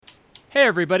Hey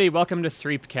everybody, welcome to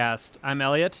Threepcast. I'm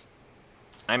Elliot.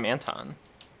 I'm Anton.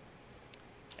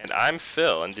 And I'm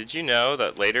Phil, and did you know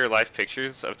that later life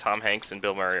pictures of Tom Hanks and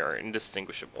Bill Murray are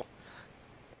indistinguishable?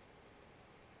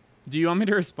 Do you want me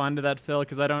to respond to that, Phil?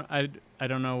 Because I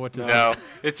don't know what to say. No.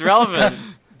 It's relevant,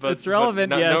 but It's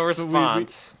relevant, but yes, no but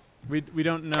response. We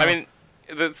don't know. I mean,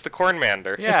 it's the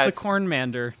Cornmander. Yeah, it's the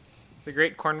Cornmander. the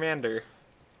great Cornmander.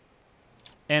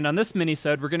 And on this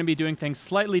mini-sode, we're going to be doing things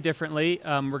slightly differently.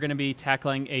 We're going to be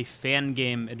tackling a fan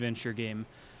game adventure game.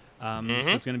 So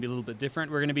it's going to be a little bit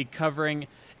different. We're going to be covering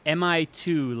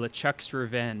MI2, LeChuck's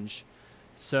Revenge.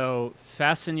 So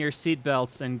fasten your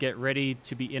seatbelts and get ready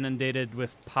to be inundated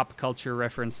with pop culture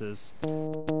references.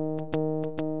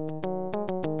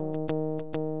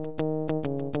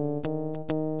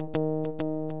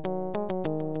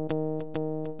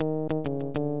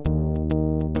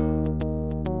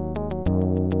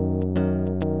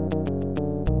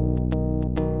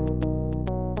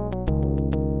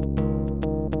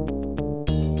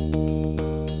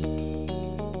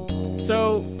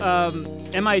 So,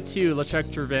 MI2,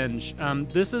 LeChuck's Revenge.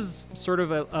 This is sort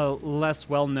of a less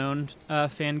well-known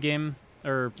fan game.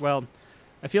 I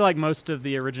feel like most of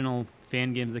the original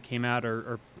fan games that came out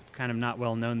are kind of not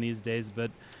well-known these days,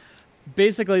 but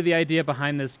basically the idea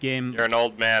behind this game... You're an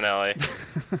old man, Ellie.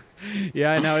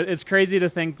 Yeah, I know. It's crazy to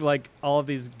think, like, all of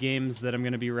these games that I'm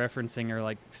going to be referencing are,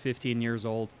 like, 15 years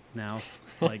old now.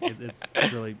 Like, it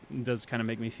does kind of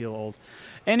make me feel old.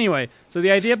 Anyway, so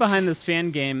the idea behind this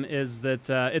fan game is that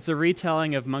it's a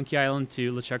retelling of Monkey Island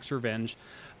 2, LeChuck's Revenge,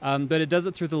 but it does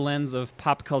it through the lens of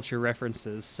pop culture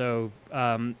references. So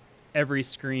every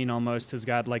screen almost has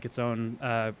got, like, its own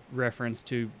reference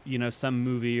to, some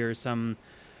movie or some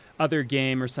other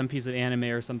game or some piece of anime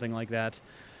or something like that.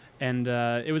 And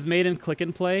it was made in Click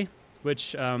and Play,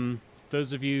 which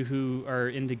those of you who are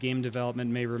into game development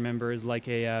may remember is like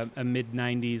a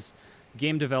mid-'90s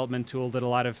game development tool that a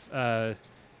lot of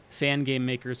fan game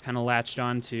makers kind of latched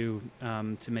onto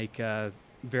to make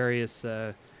various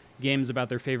games about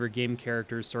their favorite game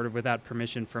characters sort of without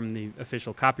permission from the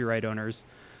official copyright owners.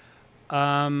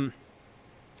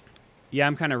 Yeah,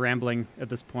 I'm kind of rambling at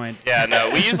this point. Yeah,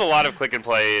 no, we used a lot of Click and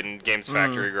Play in Games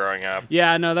Factory growing up.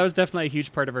 Yeah, no, that was definitely a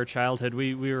huge part of our childhood.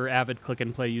 We were avid Click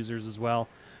and Play users as well.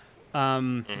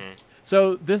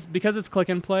 So because it's Click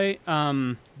and Play,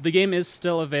 the game is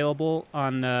still available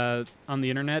on the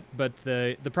internet, but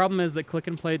the problem is that Click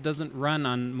and Play doesn't run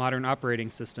on modern operating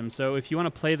systems. So if you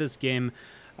want to play this game,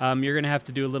 you're going to have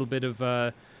to do a little bit of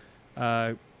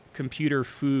computer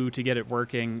foo to get it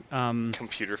working.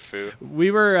 Computer foo.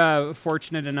 We were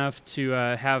fortunate enough to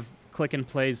have Click and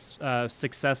Play's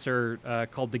successor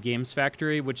called the Games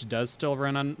Factory, which does still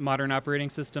run on modern operating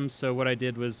systems. So what I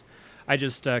did was I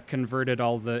just converted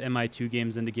all the MI2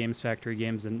 games into Games Factory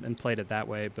games and played it that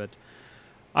way. But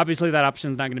obviously that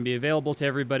option is not going to be available to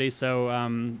everybody.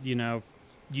 So,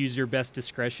 use your best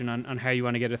discretion on how you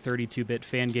want to get a 32-bit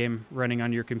fan game running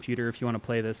on your computer if you want to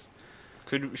play this.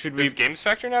 Should we? Is Games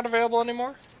Factory not available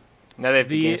anymore? Now they have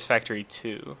the Games Factory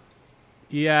 2.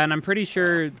 Yeah, and I'm pretty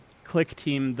sure Click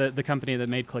Team, the company that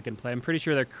made Click and Play, I'm pretty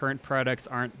sure their current products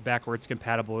aren't backwards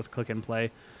compatible with Click and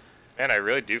Play. Man, I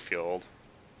really do feel old.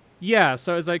 Yeah,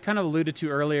 so as I kind of alluded to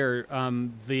earlier,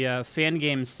 the fan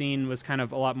game scene was kind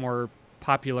of a lot more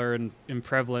popular and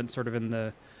prevalent sort of in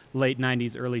the late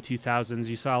 90s, early 2000s.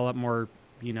 You saw a lot more,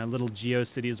 little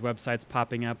GeoCities websites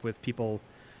popping up with people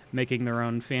making their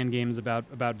own fan games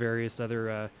about various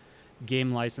other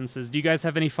game licenses. Do you guys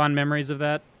have any fond memories of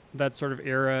that sort of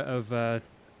era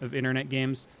of internet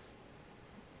games?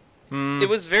 It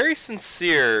was very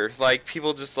sincere. Like,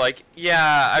 people just like,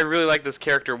 yeah, I really like this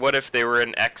character. What if they were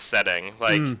in X setting?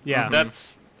 Like, yeah.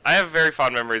 I have very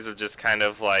fond memories of just kind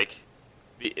of like,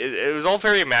 it was all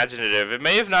very imaginative. It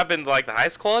may have not been like the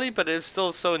highest quality, but it was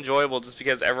still so enjoyable just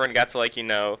because everyone got to like,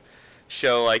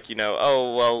 show like,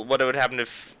 oh, well, what would happen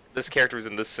if this character was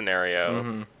in this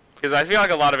scenario? Because I feel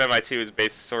like a lot of MI2 is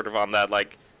based sort of on that,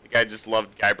 like, the guy just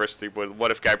loved Guybrush Threepwood.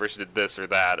 What if Guybrush did this or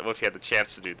that? What if he had the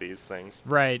chance to do these things?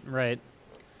 Right.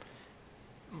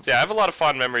 So yeah, I have a lot of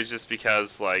fond memories just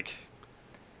because, like,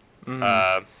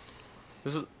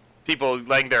 people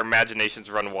letting their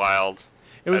imaginations run wild.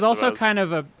 It was also kind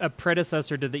of a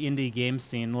predecessor to the indie game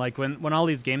scene. Like, when all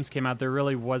these games came out, there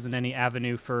really wasn't any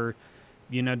avenue for,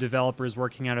 developers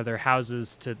working out of their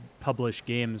houses to publish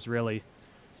games, really.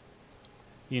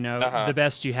 The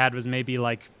best you had was maybe,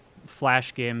 like,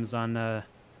 Flash games on...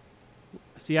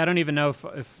 See, I don't even know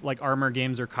if like Armor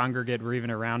Games or Congregate were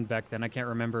even around back then. I can't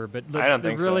remember. But I don't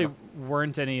think there really so.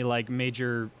 weren't any, like,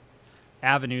 major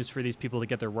avenues for these people to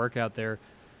get their work out there.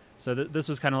 So this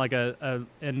was kind of like a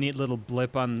neat little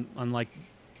blip on like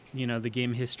the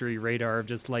game history radar of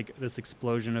just like this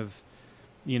explosion of,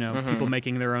 people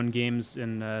making their own games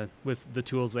and with the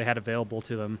tools they had available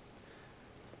to them.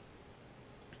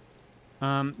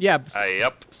 Yep.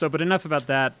 So, but enough about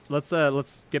that.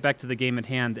 Let's get back to the game at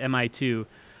hand, MI2.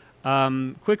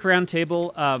 Quick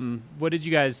roundtable. What did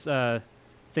you guys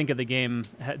think of the game?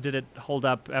 Did it hold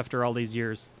up after all these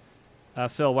years?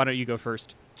 Phil, why don't you go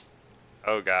first?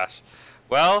 Oh gosh.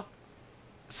 Well,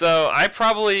 so I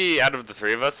probably out of the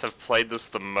three of us have played this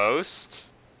the most.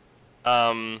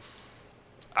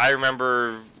 I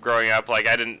remember growing up, like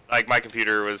my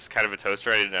computer was kind of a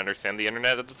toaster. I didn't understand the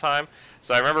internet at the time.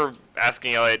 So I remember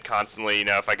asking Elliot constantly,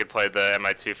 if I could play the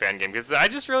MI2 fan game, because I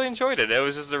just really enjoyed it. It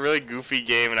was just a really goofy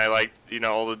game, and I liked,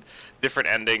 all the different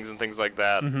endings and things like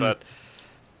that. Mm-hmm. But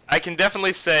I can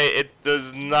definitely say it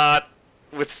does not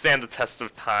withstand the test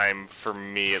of time for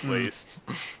me, at least.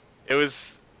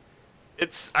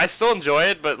 I still enjoy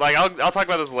it, but like I'll talk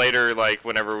about this later, like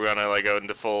whenever we wanna like go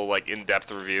into full like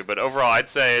in-depth review. But overall, I'd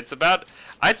say it's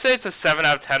a 7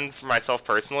 out of 10 for myself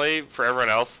personally. For everyone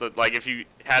else, that like if you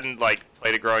hadn't like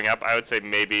played it growing up, I would say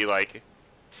maybe like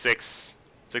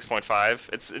 6.5.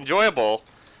 It's enjoyable.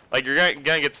 Like you're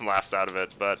gonna get some laughs out of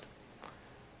it, but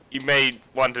you may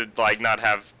want to like not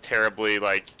have terribly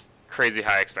like crazy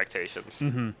high expectations.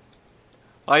 Mm-hmm.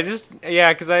 Because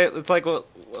it's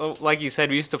like you said,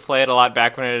 we used to play it a lot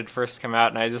back when it had first come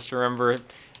out, and I just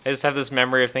have this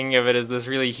memory of thinking of it as this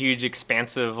really huge,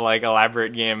 expansive, like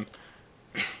elaborate game.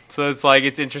 So it's like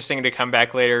it's interesting to come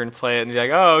back later and play it and be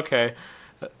like, oh, okay,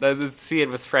 let's see it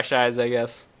with fresh eyes, I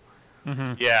guess.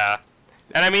 Mm-hmm. Yeah,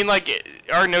 and I mean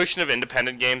our notion of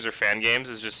independent games or fan games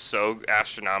is just so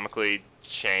astronomically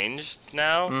changed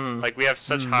now. Like we have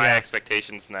such high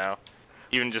expectations now.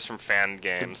 Even just from fan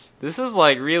games. This is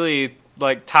like really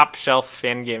like top shelf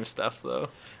fan game stuff, though.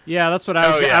 Yeah, that's what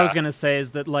I was gonna say.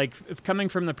 Is that like coming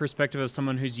from the perspective of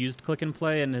someone who's used click and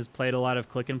play and has played a lot of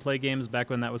click and play games back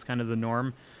when that was kind of the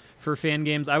norm for fan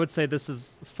games. I would say this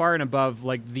is far and above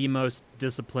like the most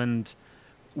disciplined,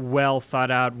 well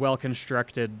thought out, well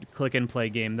constructed click and play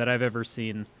game that I've ever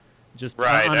seen. Just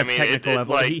on a technical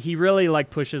level, he really like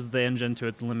pushes the engine to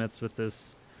its limits with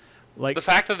this. Like the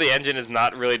fact that the engine is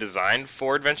not really designed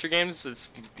for adventure games, it's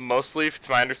mostly,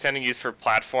 to my understanding, used for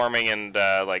platforming and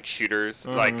like shooters,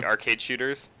 like arcade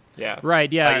shooters. Yeah. Right.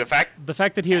 Yeah. Like the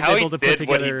fact that he was able to put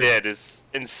together what he did is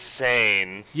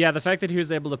insane. Yeah, the fact that he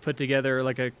was able to put together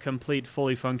like a complete,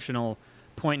 fully functional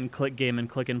point and click game and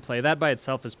click and play, that by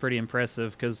itself is pretty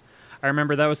impressive. Because I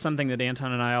remember that was something that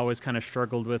Anton and I always kind of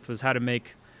struggled with, was how to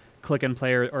make click and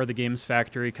play or the Games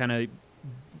Factory kind of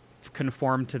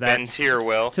conform to that bend to your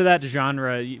will, to that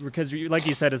genre, because like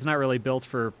you said, it's not really built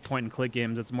for point and click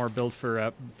games. It's more built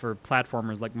for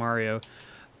platformers like Mario,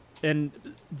 and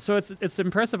so it's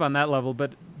impressive on that level.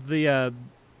 But the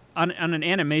on an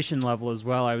animation level as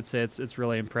well, I would say it's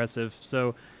really impressive.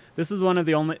 So this is one of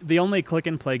the only click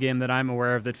and play game that I'm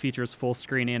aware of that features full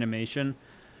screen animation.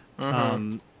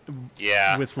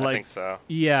 Yeah, with I think so.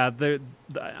 Yeah,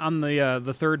 on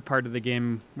the third part of the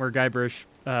game where Guybrush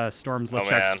storms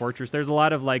LeChuck's fortress, there's a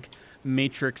lot of like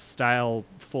Matrix style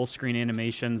full screen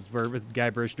animations where with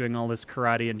Guybrush doing all this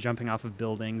karate and jumping off of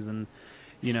buildings and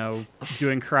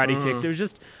doing karate kicks. It was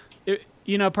just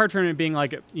apart from it being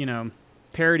like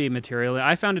parody material,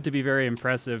 I found it to be very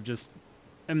impressive. Just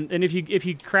and if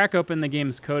you crack open the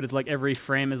game's code, it's like every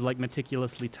frame is like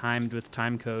meticulously timed with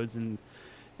time codes, and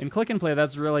in click and play,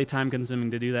 that's really time consuming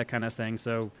to do that kind of thing.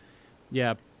 So,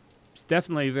 yeah, it's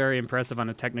definitely very impressive on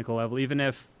a technical level, even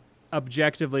if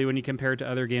objectively, when you compare it to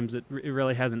other games, it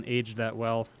really hasn't aged that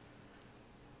well.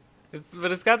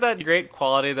 But it's got that great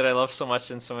quality that I love so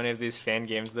much in so many of these fan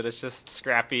games, that it's just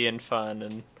scrappy and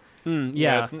fun. And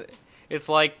it's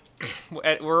like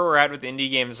where we're at with indie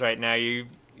games right now.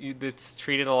 It's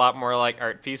treated a lot more like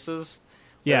art pieces.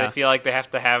 Yeah, I feel like they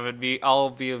have to have it be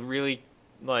really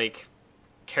like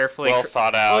carefully well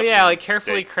thought out. Well, yeah, like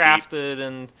carefully crafted,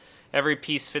 and every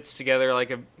piece fits together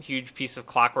like a huge piece of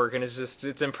clockwork, and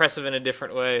it's impressive in a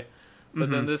different way. But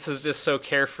then this is just so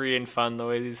carefree and fun the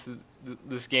way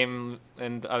this game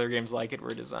and other games like it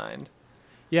were designed.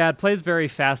 Yeah, it plays very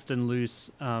fast and loose,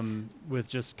 with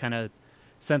just kind of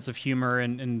sense of humor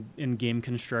and in game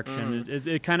construction.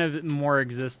 It kind of more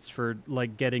exists for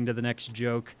like getting to the next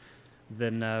joke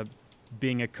than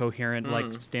being a coherent like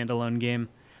standalone game.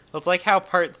 It's like how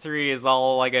Part 3 is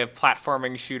all like a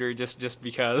platforming shooter just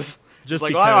because. Just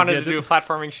like, because, I wanted to do a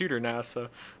platforming shooter now, so.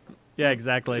 Yeah,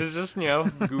 exactly. It's just,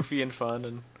 goofy and fun,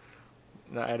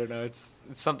 and I don't know. It's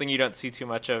something you don't see too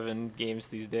much of in games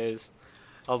these days.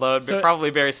 Although it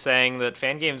probably bears saying that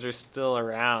fan games are still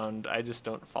around. I just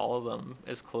don't follow them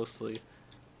as closely.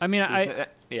 I mean,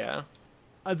 yeah.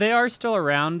 They are still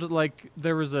around. Like,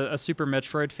 there was a Super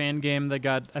Metroid fan game that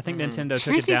got... I think Nintendo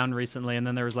took it down recently, and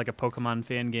then there was, like, a Pokemon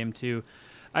fan game, too.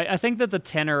 I think that the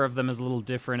tenor of them is a little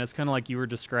different. It's kind of like you were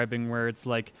describing, where it's,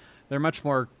 like, they're much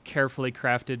more carefully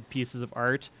crafted pieces of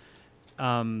art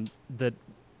that,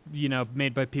 you know,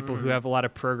 made by people who have a lot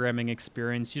of programming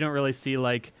experience. You don't really see,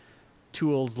 like,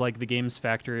 tools like the Games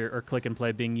Factory or Click and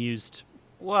Play being used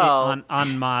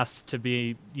en masse to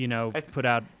be, you know, put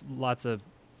out lots of...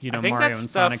 You know, Mario and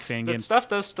Sonic fan games. That stuff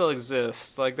does still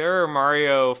exist. Like, there are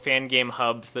Mario fan game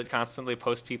hubs that constantly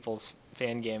post people's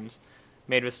fan games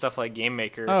made with stuff like Game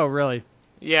Maker. Oh, really?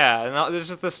 Yeah, and there's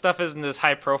just this stuff isn't as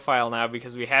high profile now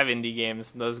because we have indie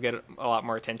games, and those get a lot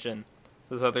more attention.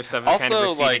 This other stuff is kind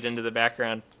of receded into the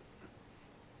background.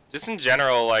 Just in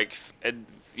general, like,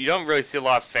 you don't really see a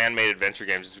lot of fan-made adventure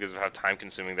games just because of how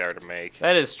time-consuming they are to make.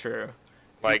 That is true.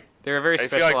 Like, they're a very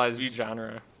specialized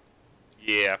genre.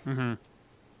 Yeah. Mm-hmm.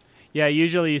 Yeah,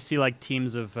 usually you see like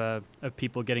teams of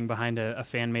people getting behind a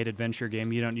fan-made adventure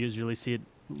game. You don't usually see it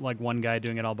like one guy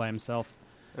doing it all by himself.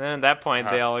 And then at that point,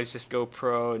 they always just go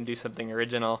pro and do something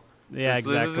original. Yeah,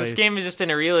 exactly. This game is just in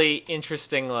a really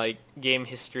interesting like game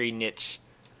history niche.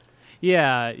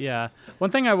 Yeah.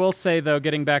 One thing I will say, though,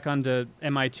 getting back onto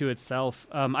MI2 itself,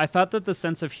 I thought that the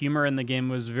sense of humor in the game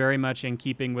was very much in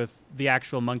keeping with the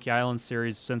actual Monkey Island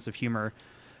series sense of humor.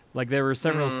 Like, there were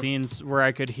several scenes where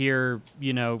I could hear,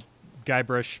 you know,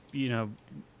 Guybrush, you know,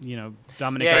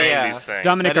 Dominic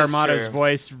Armato's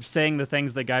voice saying the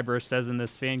things that Guybrush says in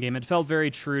this fan game. It felt very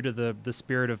true to the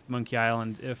spirit of Monkey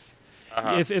Island. If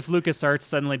LucasArts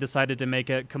suddenly decided to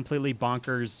make a completely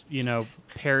bonkers, you know,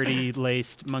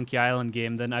 parody-laced Monkey Island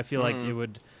game, then I feel like it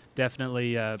would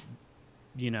definitely,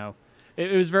 you know,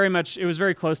 it was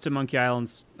very close to Monkey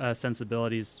Island's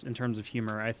sensibilities in terms of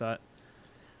humor, I thought.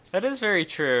 That is very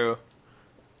true.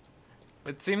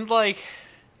 It seemed like...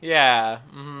 Yeah,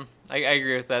 I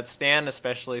agree with that. Stan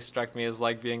especially struck me as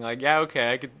like being like, yeah,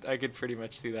 okay, I could pretty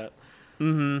much see that.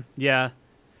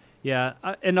 Yeah.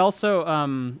 And also,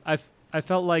 I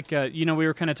felt like you know, we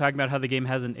were kind of talking about how the game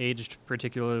hasn't aged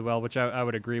particularly well, which I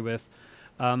would agree with.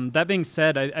 That being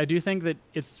said, I do think that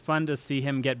it's fun to see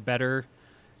him get better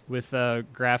with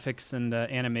graphics and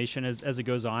animation as it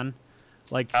goes on.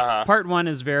 Like, part 1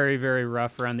 is very, very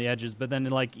rough around the edges, but then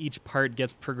like each part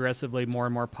gets progressively more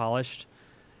and more polished.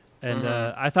 And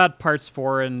I thought parts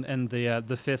 4 and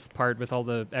the fifth part with all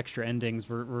the extra endings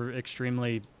were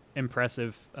extremely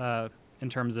impressive in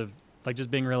terms of like just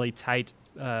being really tight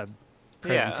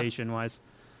presentation wise.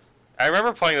 I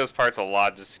remember playing those parts a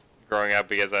lot just growing up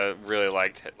because I really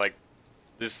liked like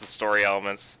just the story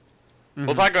elements.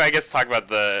 We'll talk about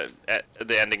the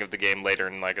ending of the game later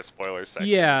in like a spoiler section.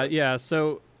 Yeah.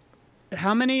 So,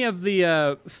 how many of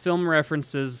the film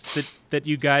references that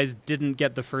you guys didn't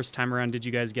get the first time around did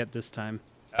you guys get this time?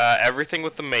 Everything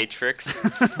with the Matrix.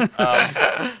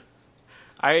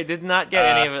 I did not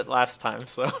get any of it last time,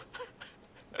 so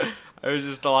I was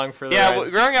just along for the ride. Well,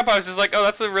 growing up, I was just like, oh,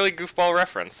 that's a really goofball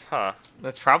reference, huh?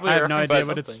 That's probably I a have no reference idea to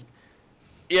what it's. something.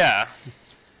 Yeah.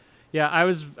 Yeah, I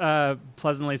was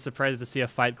pleasantly surprised to see a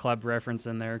Fight Club reference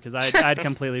in there because I'd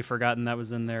completely forgotten that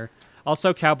was in there.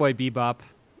 Also, Cowboy Bebop.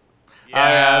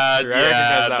 That's true.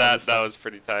 That was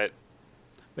pretty tight.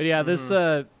 But yeah,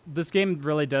 this game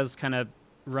really does kind of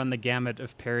run the gamut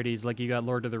of parodies. Like, you got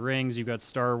Lord of the Rings, you've got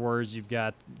Star Wars, you've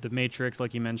got The Matrix,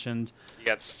 like you mentioned. You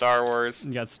got Star Wars.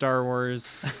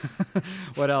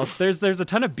 What else? There's a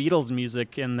ton of Beatles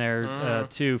music in there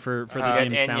too for the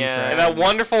game's soundtrack. And that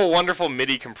wonderful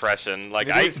MIDI compression. Like,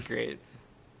 it is great.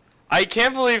 I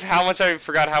can't believe how much I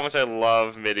forgot how much I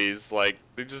love MIDIs. Like,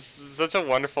 they're just such a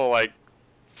wonderful like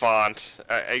font.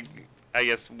 I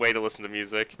guess way to listen to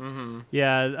music.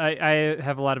 Yeah, I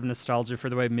have a lot of nostalgia for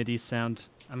the way MIDI sound.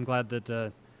 I'm glad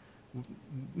that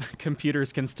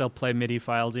computers can still play MIDI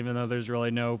files, even though there's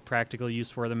really no practical use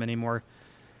for them anymore.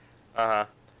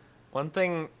 One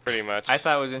thing pretty much I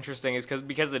thought was interesting is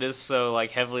because it is so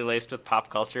like heavily laced with pop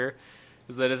culture,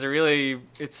 is that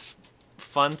it's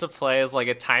fun to play as like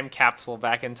a time capsule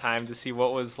back in time to see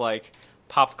what was like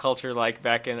pop culture like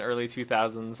back in early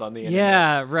 2000s on the internet.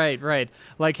 Yeah, right.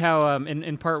 Like how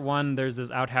in part 1 there's this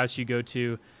outhouse you go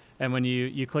to, and when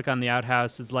you click on the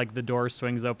outhouse, it's like the door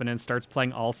swings open and starts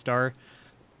playing All Star.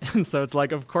 And so it's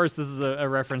like, of course, this is a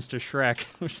reference to Shrek.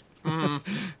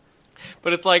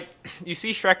 But it's like, you see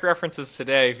Shrek references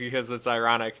today because it's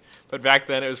ironic. But back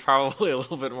then it was probably a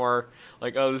little bit more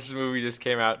like, oh, this movie just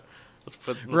came out. Let's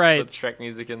put Shrek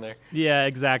music in there. Yeah,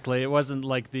 exactly. It wasn't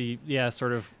like the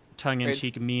sort of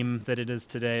tongue-in-cheek meme that it is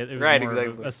today. It was more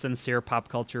exactly. a sincere pop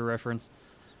culture reference.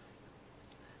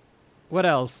 What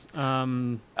else?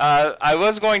 I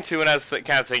was going to, when I was kind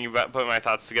of thinking about putting my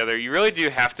thoughts together, you really do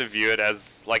have to view it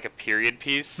as like a period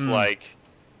piece. Like,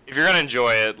 if you're gonna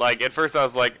enjoy it, like at first I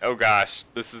was like, oh gosh,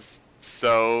 this is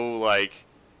so like,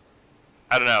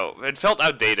 I don't know, it felt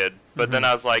outdated. But then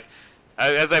I was like,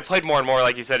 as I played more and more,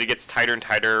 like you said, it gets tighter and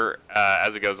tighter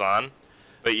as it goes on.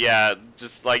 But yeah,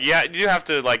 just like, yeah, you have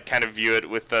to like kind of view it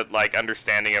with the like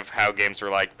understanding of how games were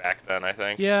like back then, I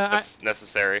think. Yeah, that's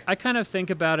necessary. I kind of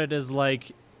think about it as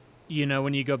like, you know,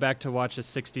 when you go back to watch a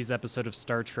 60s episode of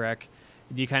Star Trek,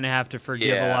 you kind of have to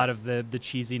forgive a lot of the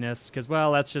cheesiness because,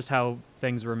 well, that's just how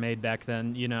things were made back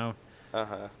then, you know.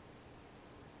 Were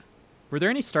there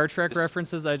any Star Trek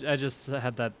references? I just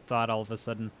had that thought all of a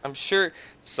sudden. I'm sure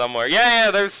somewhere.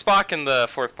 Yeah, there's Spock in the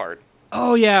fourth part.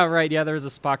 Oh, yeah, right. Yeah, there was a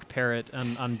Spock parrot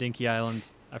on Dinky Island.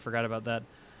 I forgot about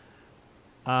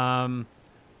that.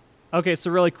 Okay,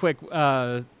 so really quick.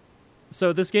 So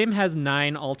this game has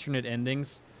 9 alternate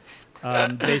endings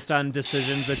based on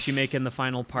decisions that you make in the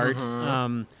final part.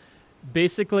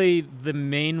 Basically, the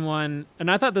main one... And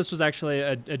I thought this was actually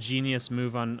a genius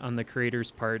move on the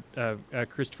creator's part.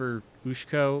 Christopher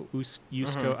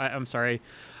Yusko. I'm sorry.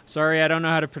 Sorry, I don't know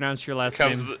how to pronounce your last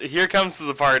name. Here comes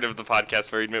the part of the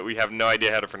podcast where we admit we have no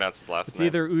idea how to pronounce his last name.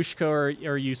 It's either Ushko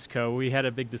or Yusko. We had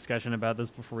a big discussion about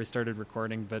this before we started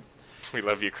recording, but... We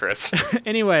love you, Chris.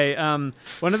 Anyway,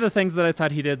 one of the things that I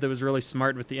thought he did that was really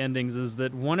smart with the endings is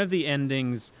that one of the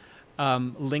endings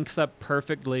links up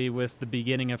perfectly with the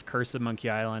beginning of Curse of Monkey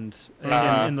Island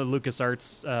in the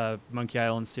LucasArts Monkey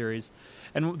Island series.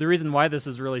 And the reason why this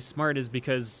is really smart is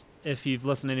because if you've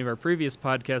listened to any of our previous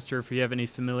podcasts or if you have any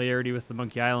familiarity with the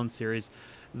Monkey Island series,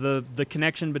 the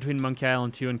connection between Monkey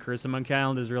Island 2 and Curse of Monkey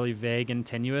Island is really vague and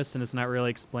tenuous, and it's not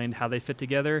really explained how they fit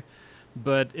together.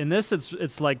 But in this,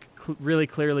 it's like really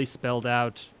clearly spelled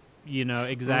out, you know,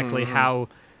 exactly how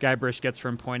Guybrush gets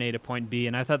from point A to point B,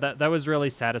 and I thought that was really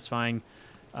satisfying.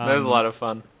 That was a lot of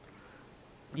fun.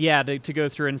 Yeah, to go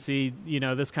through and see, you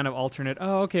know, this kind of alternate.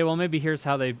 Oh, okay, well maybe here's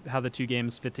how the two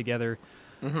games fit together.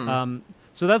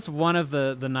 So that's one of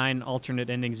the 9 alternate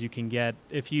endings you can get.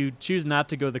 If you choose not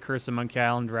to go the Curse of Monkey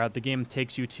Island route, the game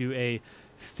takes you to a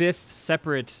 5th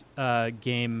separate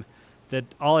game that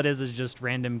all it is just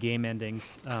random game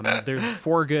endings. There's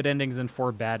 4 good endings and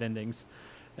 4 bad endings,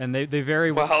 and they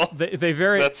vary. Well, they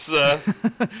vary. That's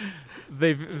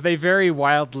they vary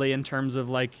wildly in terms of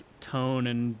like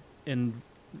tone and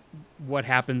what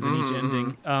happens in each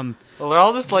ending. Well, they're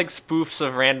all just like spoofs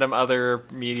of random other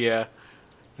media.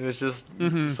 It's just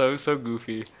so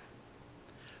goofy.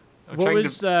 What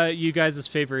was you guys'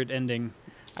 favorite ending?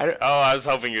 I was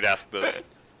hoping you'd ask this.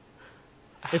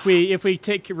 If we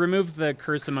remove the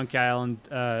Curse of Monkey Island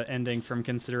ending from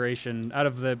consideration, out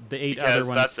of the 8 other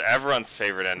ones, that's everyone's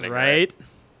favorite ending, right?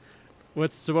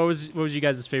 What was you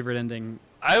guys' favorite ending?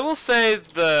 I will say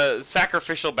the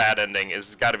sacrificial bad ending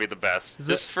is got to be the best.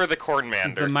 Just for the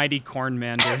Cornmander. The mighty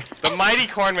Cornmander. The mighty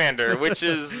Cornmander, which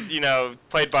is, you know,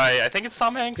 played by, I think it's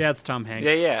Tom Hanks? Yeah, it's Tom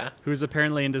Hanks. Yeah. Who's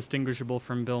apparently indistinguishable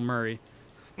from Bill Murray.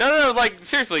 No, like,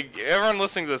 seriously, everyone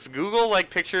listening to this, Google, like,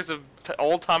 pictures of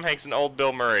old Tom Hanks and old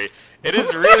Bill Murray. It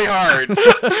is really hard.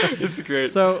 It's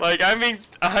great. So, like, I mean,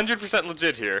 100%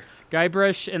 legit here.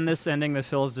 Guybrush, in this ending that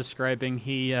Phil is describing,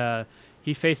 he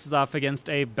faces off against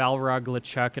a Balrog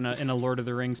LeChuck in a Lord of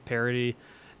the Rings parody,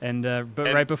 and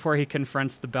right before he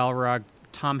confronts the Balrog,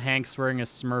 Tom Hanks wearing a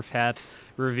Smurf hat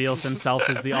reveals himself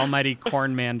as the almighty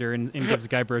Cornmander and gives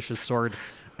Guybrush his sword.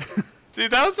 See,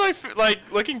 that was my,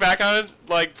 looking back on it,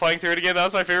 like, playing through it again, that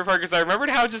was my favorite part, because I remembered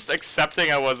how just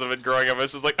accepting I was of it growing up. I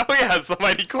was just like, oh yeah, it's the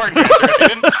mighty Cornmander.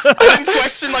 I didn't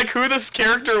question, like, who this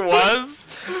character was,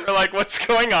 or, like, what's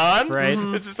going on. Right.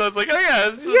 It's just, I was like, oh yeah,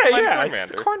 it's the mighty Cornmander.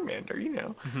 It's the Cornmander, you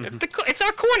know. It's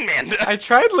our Cornmander. I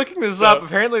tried looking this up.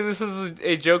 Apparently this is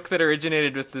a joke that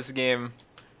originated with this game.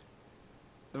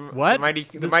 What?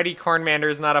 The mighty Cornmander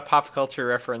is not a pop culture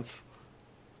reference.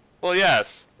 Well,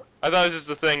 yes. I thought it was just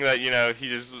the thing that, you know, he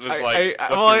just was like...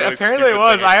 apparently it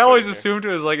was. I always assumed it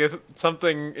was like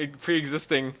something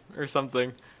pre-existing or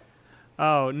something.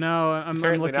 Oh, no, I'm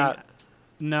looking... not.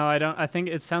 No, I don't. I think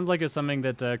it sounds like it's something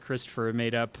that Christopher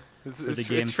made up for the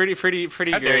game. It's pretty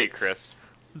How great. dare you, Chris?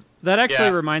 That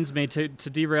actually reminds me, to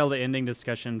derail the ending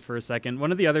discussion for a second,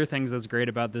 one of the other things that's great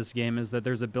about this game is that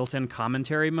there's a built-in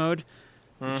commentary mode,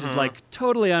 which is like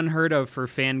totally unheard of for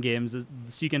fan games.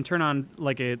 So you can turn on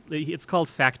like it's called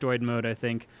factoid mode, I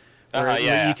think,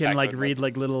 where you can like read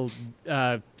like little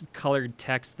colored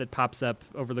text that pops up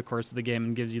over the course of the game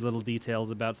and gives you little details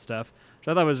about stuff, which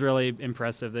I thought was really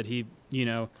impressive that he, you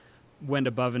know, went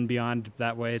above and beyond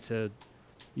that way to,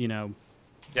 you know,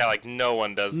 Yeah, like no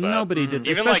one does that. Nobody did.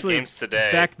 Even like Especially games today.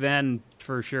 back then,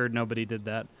 for sure, nobody did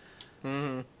that.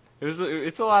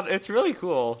 It's a lot. It's really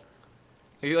cool.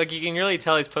 Like you can really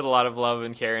tell he's put a lot of love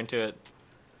and care into it.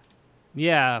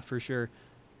 Yeah, for sure.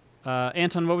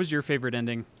 Anton, what was your favorite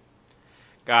ending?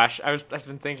 Gosh, I've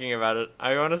been thinking about it.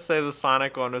 I want to say the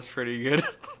Sonic one was pretty good.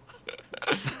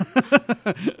 I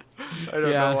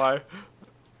don't know why.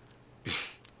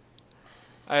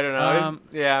 I don't know.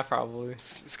 Yeah, probably.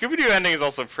 Scooby-Doo ending is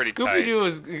also pretty tight. Scooby-Doo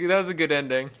was a good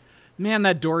ending. Man,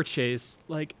 that door chase.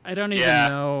 Like, I don't even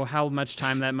know how much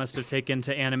time that must have taken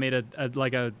to animate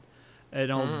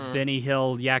an old Benny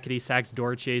Hill Yakety Sax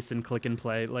door chase and click and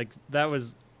play. Like, that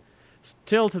was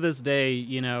still to this day,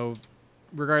 you know,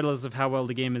 regardless of how well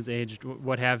the game is aged,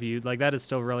 what have you, like, that is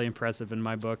still really impressive in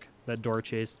my book, that door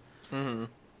chase.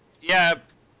 Yeah.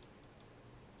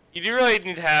 You do really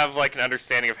need to have like an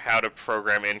understanding of how to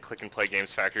program in Click and Play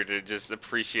Games Factory to just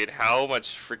appreciate how much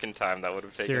freaking time that would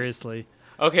have taken. Seriously.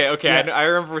 Okay, Yeah. I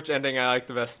remember which ending I like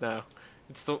the best now.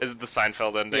 Is it the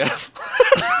Seinfeld ending? Yes.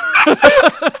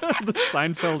 The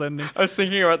Seinfeld ending. I was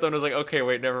thinking about that and I was like, okay,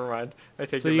 wait, never mind. I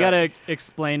take So it you back. gotta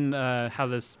explain how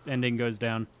this ending goes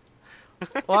down.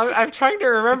 Well, I'm trying to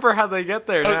remember how they get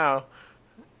there now.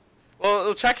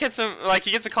 Well, Chuck hits him, like, he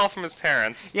gets a call from his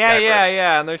parents. Yeah,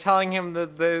 Guybrush. and they're telling him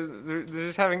that they're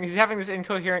just he's having this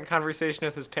incoherent conversation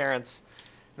with his parents,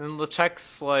 and then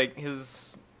LeChuck's like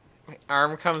his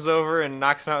arm comes over and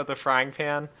knocks him out with a frying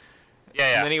pan.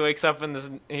 Yeah. And then he wakes up and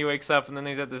then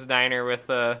he's at this diner with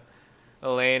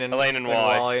Elaine and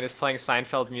Wally. and he's playing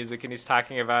Seinfeld music and he's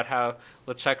talking about how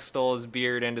LeChuck stole his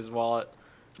beard and his wallet.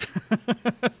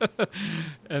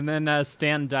 And then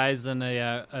Stan dies in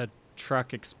a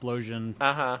truck explosion.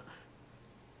 And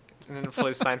then it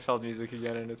plays Seinfeld music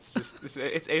again, and it's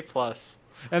A+.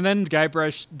 And then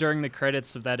Guybrush, during the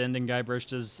credits of that ending, Guybrush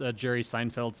does Jerry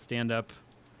Seinfeld stand up.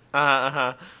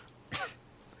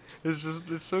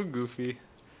 It's so goofy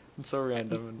and so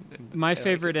random. And My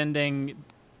favorite ending,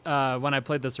 when I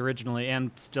played this originally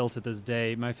and still to this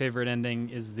day, my favorite ending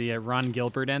is the Ron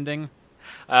Gilbert ending.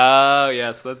 Oh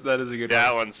yes, that is a good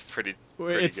That one. one's pretty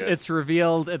It's good. It's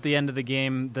revealed at the end of the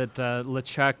game that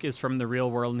LeChuck is from the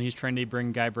real world and he's trying to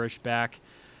bring Guybrush back.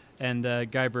 And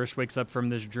Guybrush wakes up from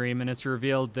this dream, and it's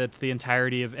revealed that the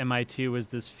entirety of MI2 was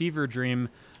this fever dream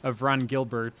of Ron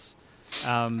Gilbert's,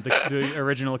 the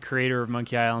original creator of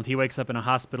Monkey Island. He wakes up in a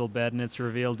hospital bed, and it's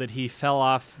revealed that he fell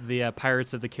off the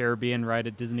Pirates of the Caribbean ride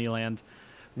at Disneyland.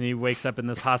 And he wakes up in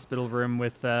this hospital room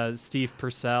with Steve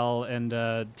Purcell and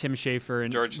Tim Schafer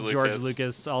and George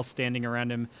Lucas all standing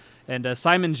around him. And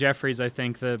Simon Jeffries, I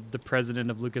think, the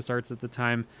president of LucasArts at the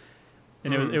time.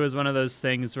 And it was one of those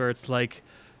things where it's like,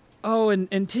 oh,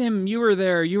 and Tim, you were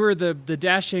there. You were the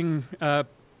dashing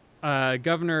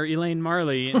Governor Elaine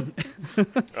Marley.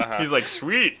 He's like,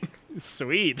 sweet.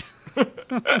 Sweet.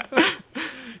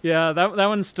 Yeah, that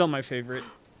one's still my favorite.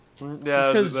 Yeah, It's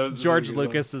because that was George a good one.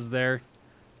 Lucas is there.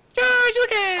 George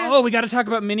Lucas! Oh, we got to talk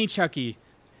about Mini Chucky.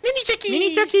 Mini Chucky!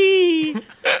 Mini Chucky!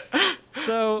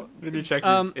 So, Mini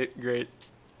Chucky's great.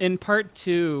 in part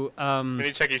 2,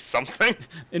 Mini Chucky's something.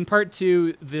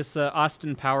 this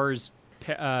Austin Powers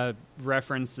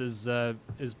reference is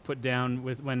put down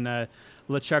with when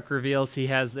LeChuck reveals he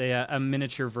has a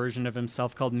miniature version of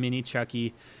himself called Mini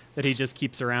Chucky that he just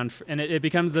keeps around, and it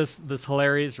becomes this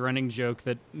hilarious running joke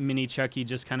that Mini Chucky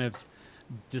just kind of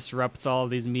disrupts all of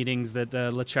these meetings that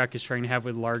LeChuck is trying to have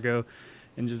with Largo,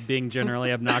 and just being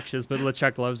generally obnoxious. But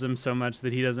LeChuck loves him so much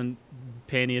that he doesn't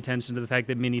pay any attention to the fact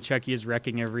that Mini Chucky is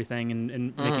wrecking everything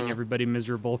and making everybody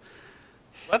miserable.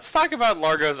 Let's talk about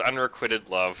Largo's unrequited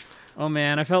love. Oh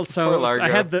man, I felt Poor so.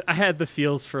 Largo. I had the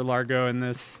feels for Largo in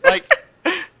this. Like,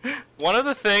 one of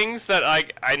the things that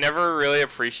I never really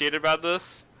appreciated about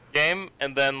this game,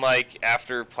 and then like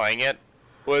after playing it,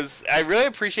 was I really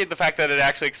appreciate the fact that it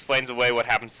actually explains away what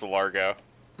happens to Largo.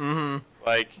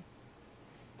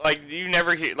 Like you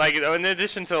never hear, like, in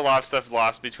addition to a lot of stuff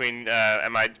lost between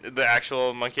the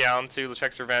actual Monkey Island 2,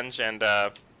 LeChuck's Revenge, and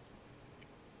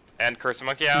Curse of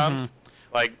Monkey Island.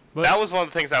 Like, But- that was one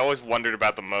of the things I always wondered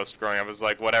about the most growing up, was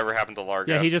like, whatever happened to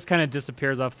Largo? Yeah, he just kind of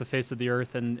disappears off the face of the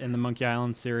earth in the Monkey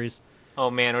Island series. Oh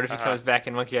man, what if he comes back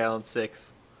in Monkey Island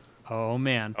 6? Oh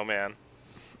man. Oh man.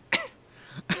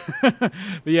 But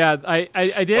yeah, I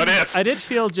did What if? I did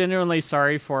feel genuinely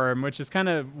sorry for him, which is kind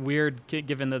of weird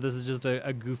given that this is just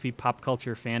a goofy pop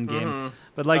culture fan game.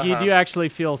 But like you do actually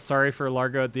feel sorry for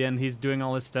Largo at the end. He's doing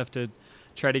all this stuff to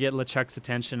try to get LeChuck's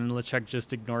attention, and LeChuck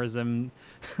just ignores him.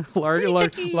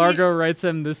 Largo writes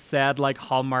him this sad like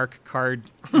Hallmark card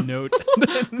note.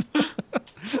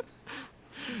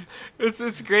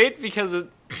 It's great because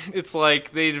it's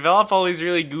like they develop all these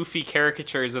really goofy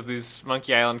caricatures of these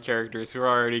Monkey Island characters who are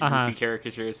already goofy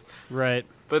caricatures. Right.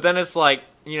 But then it's like,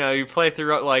 you play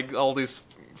through like all these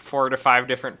 4 to 5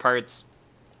 different parts.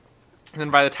 And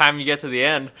then by the time you get to the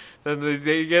end, then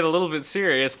they get a little bit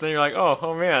serious. Then you're like,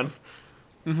 oh man.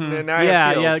 Mm-hmm. And now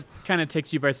it kind of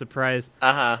takes you by surprise.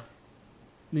 Uh-huh.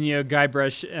 Then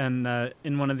Guybrush, and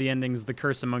in one of the endings, the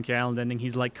Curse of Monkey Island ending,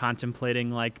 he's like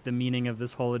contemplating like the meaning of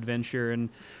this whole adventure, and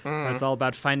it's all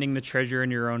about finding the treasure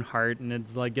in your own heart, and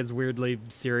it's like gets weirdly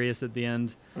serious at the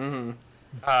end. Then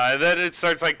it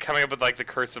starts like coming up with like the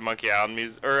Curse of Monkey Island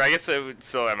music, or I guess it would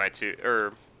still MI2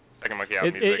 or Second Monkey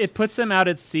Island music. It puts him out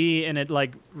at sea, and it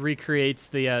like recreates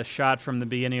the shot from the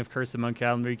beginning of Curse of Monkey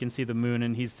Island, where you can see the moon,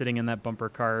 and he's sitting in that bumper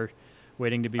car,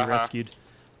 waiting to be rescued.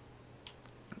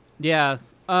 Yeah.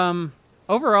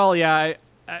 Overall, yeah.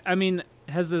 I mean,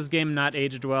 has this game not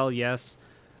aged well? Yes.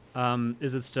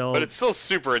 Is it still? But it's still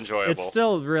super enjoyable. It's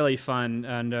still really fun,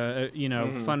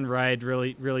 and fun ride.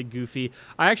 Really, really goofy.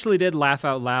 I actually did laugh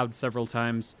out loud several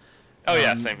times. Oh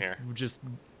yeah, same here. Just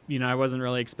I wasn't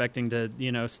really expecting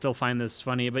to still find this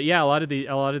funny, but yeah, a lot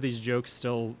of these jokes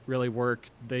still really work.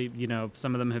 They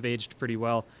some of them have aged pretty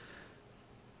well.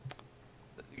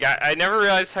 Yeah, I never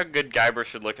realized how good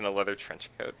Guybrush would look in a leather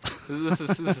trench coat. This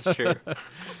is true.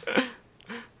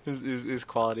 It was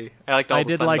quality. I liked all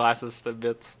the sunglasses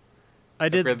bits. I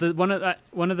did one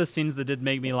of the scenes that did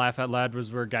make me laugh out loud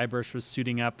was where Guybrush was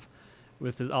suiting up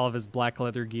with all of his black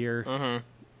leather gear. Mm-hmm.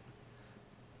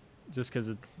 Just because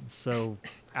it's so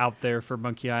out there for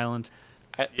Monkey Island.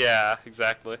 Yeah,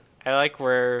 exactly. I like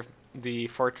where the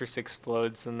fortress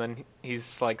explodes and then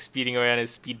he's like speeding away on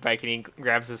his speed bike and he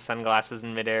grabs his sunglasses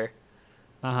in midair.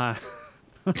 Or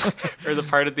the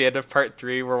part at the end of part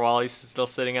 3 where Wally's still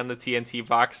sitting on the TNT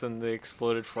box in the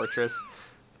exploded fortress.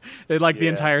 The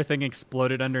entire thing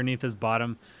exploded underneath his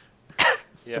bottom.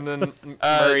 Yep. And then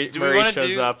Murray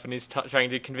shows up and he's trying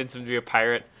to convince him to be a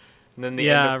pirate. And then the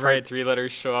end of part 3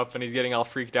 letters show up and he's getting all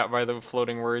freaked out by the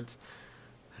floating words.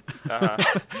 Yeah,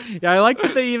 I like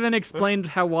that they even explained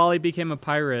how Wally became a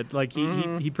pirate. Like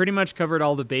he pretty much covered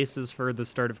all the bases for the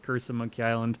start of Curse of Monkey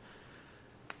Island.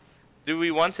 Do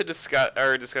we want to discuss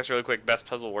really quick best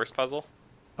puzzle, worst puzzle?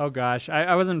 Oh gosh,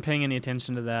 I wasn't paying any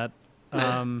attention to that.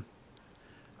 I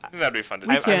think that'd be fun to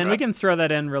do. We can throw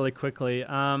that in really quickly.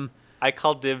 I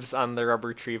call dibs on the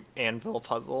rubber tree anvil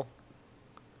puzzle.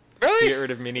 Really? To get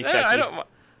rid of Mini Chucky. I don't.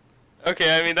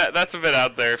 Okay, I mean that's a bit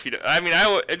out there. If you,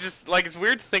 it's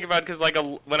weird to think about because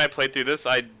when I played through this,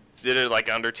 I did it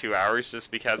like under 2 hours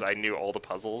just because I knew all the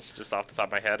puzzles just off the top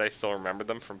of my head. I still remember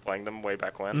them from playing them way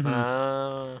back when.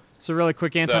 So really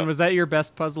quick, Anton, was that your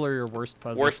best puzzle or your worst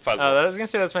puzzle? Worst puzzle. I was gonna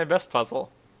say that's my best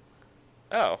puzzle.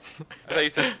 Oh, I thought you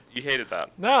said you hated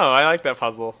that. No, I like that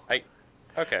puzzle.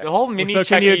 Okay. The whole Mini So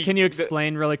Chucky. can you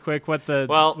explain really quick what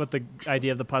the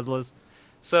idea of the puzzle is?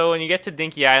 So when you get to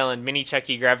Dinky Island, Mini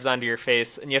Chucky grabs onto your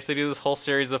face, and you have to do this whole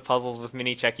series of puzzles with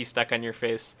Mini Chucky stuck on your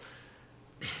face.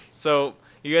 So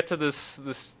you get to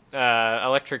this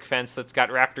electric fence that's got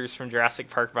raptors from Jurassic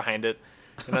Park behind it,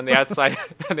 and on the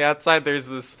outside, there's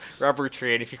this rubber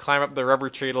tree, and if you climb up the rubber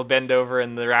tree, it'll bend over,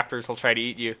 and the raptors will try to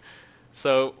eat you.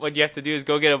 So what you have to do is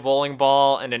go get a bowling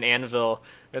ball and an anvil,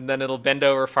 and then it'll bend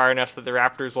over far enough that the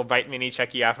raptors will bite Mini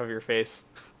Chucky off of your face.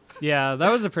 Yeah,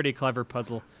 that was a pretty clever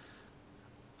puzzle.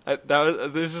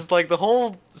 There's just like the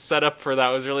whole setup for that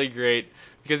was really great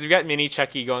because you've got Mini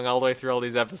Chucky going all the way through all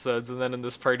these episodes, and then in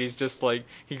this part he's just like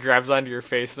he grabs onto your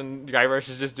face, and Guybrush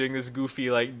is just doing this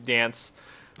goofy like dance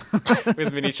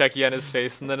with Mini Chucky on his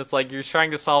face, and then it's like you're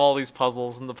trying to solve all these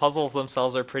puzzles, and the puzzles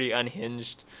themselves are pretty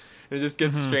unhinged. It just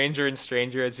gets stranger and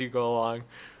stranger as you go along.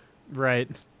 Right.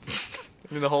 I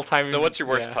mean, the whole time. So what's your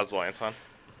worst puzzle, Anton?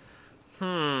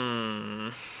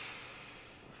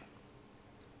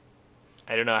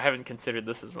 I don't know. I haven't considered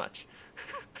this as much.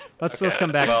 Let's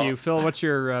come back to you, Phil. What's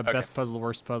your best puzzle,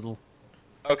 worst puzzle?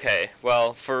 Okay,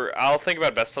 well, I'll think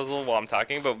about best puzzle while I'm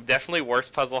talking, but definitely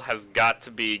worst puzzle has got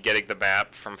to be getting the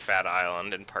map from Fat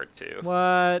Island in part 2.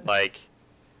 What?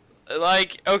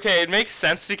 Okay, it makes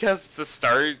sense because it's a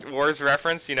Star Wars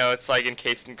reference. It's like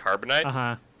encased in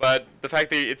carbonite. But the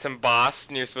fact that it's embossed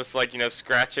and you're supposed to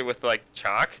scratch it with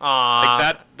chalk,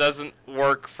 that doesn't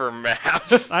work for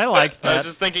maps. I like that. I was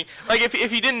just thinking,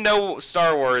 if you didn't know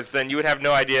Star Wars, then you would have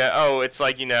no idea. Oh, it's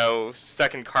stuck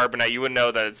in carbonite. You wouldn't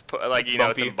know that it's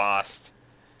it's embossed.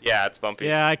 Yeah, it's bumpy.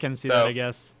 Yeah, I can see that. I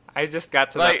guess I just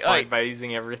got to that point by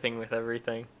using everything with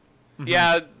everything.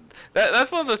 Yeah.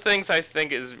 That's one of the things I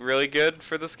think is really good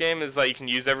for this game is that you can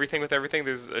use everything with everything.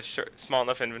 There's a small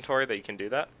enough inventory that you can do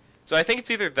that. So I think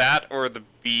it's either that or the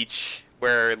beach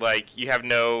where like you have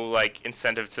no like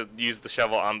incentive to use the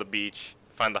shovel on the beach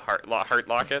to find the heart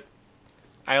locket.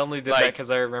 I only did Like- that because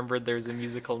I remembered there's a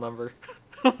musical number.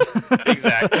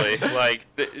 Exactly. Like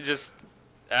just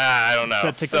I don't know.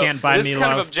 Set to Can't Buy this Me is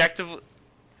kind Love. of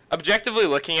objectively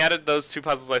looking at it, those two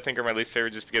puzzles I think are my least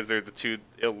favorite, just because they're the two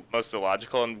most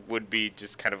illogical and would be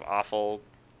just kind of awful,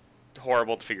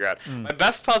 horrible to figure out. My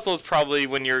best puzzle is probably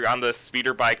when you're on the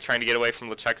speeder bike trying to get away from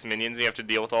LeChuck's minions. And you have to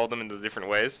deal with all of them in the different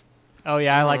ways. Oh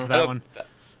yeah, I liked that one.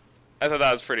 I thought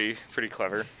that was pretty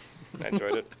clever. I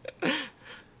enjoyed it.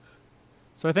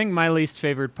 So I think my least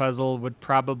favorite puzzle would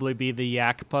probably be the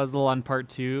yak puzzle on part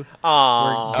 2.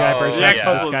 Aww. Where Guybrush has has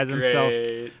to to disguise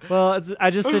himself. Well,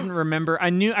 I just didn't remember. I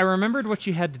remembered what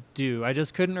you had to do. I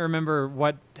just couldn't remember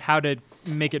how to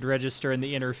make it register in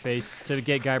the interface to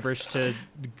get Guybrush to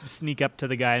sneak up to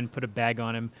the guy and put a bag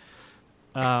on him.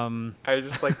 I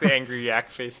just like the angry yak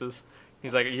faces.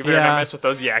 He's like, you better Yeah. not mess with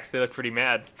those yaks. They look pretty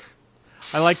mad.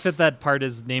 I like that part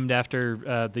is named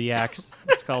after the yaks.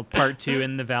 It's called Part 2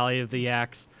 in the Valley of the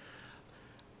Yaks.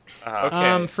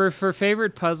 Okay. For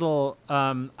favorite puzzle,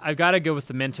 I've got to go with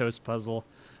the Mentos puzzle,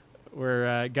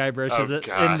 where Guybrush Oh, is in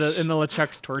gosh. the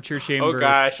LeChuck's torture chamber. Oh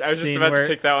gosh, I was just scene about where- to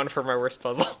pick that one for my worst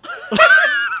puzzle.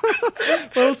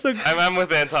 Well, so I'm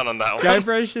with Anton on that one.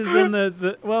 Guybrush is in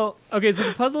the well. Okay, so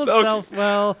the puzzle itself.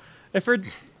 Well, it's not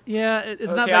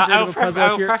Okay, that great I of will a puzzle. I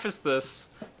if will you're- preface this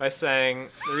by saying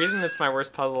the reason it's my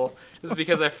worst puzzle is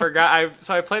because I forgot.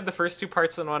 I played the first 2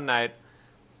 parts in one night,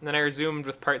 and then I resumed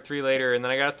with part 3 later, and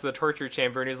then I got up to the torture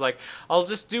chamber, and he's like, "I'll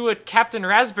just do what Captain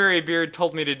Raspberry Beard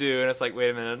told me to do," and it's like, wait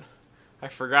a minute, I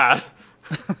forgot.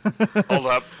 Hold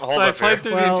up So I played here.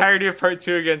 through the Well- entirety of part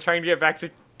 2 again, trying to get back to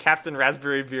Captain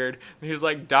Raspberry Beard, and he was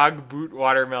like dog boot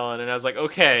watermelon, and I was like,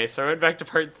 okay. So I went back to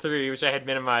part 3, which I had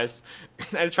minimized.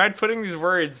 I tried putting these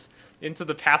words into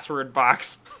the password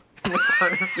box in the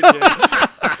corner of the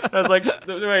game. I was like,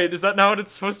 wait, is that not what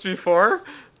it's supposed to be for?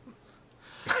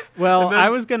 Well, And then- I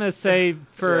was gonna say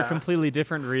for Yeah. a completely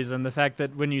different reason, the fact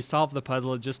that when you solve the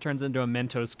puzzle, it just turns into a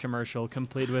Mentos commercial,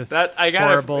 complete with That I got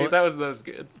horrible, that was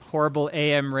good. horrible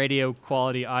AM radio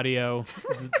quality audio.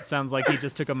 It sounds like he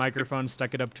just took a microphone,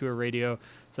 stuck it up to a radio.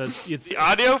 So it's The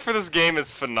audio for this game is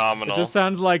phenomenal. it just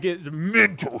sounds like it's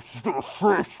Mentos, the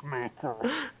fresh maker.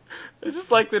 It's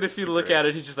just like that if you look at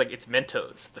it, he's just like, it's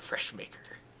Mentos, the fresh maker.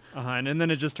 And then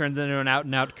it just turns into an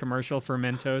out-and-out commercial for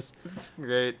Mentos. It's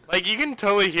great. Like, you can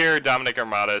totally hear Dominic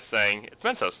Armada saying, it's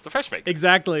Mentos, the fresh maker.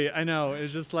 Exactly, I know.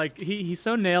 It's just like he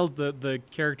so nailed the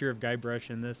character of Guybrush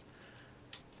in this.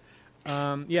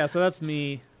 Yeah, so that's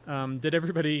me. Did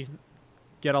everybody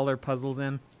get all their puzzles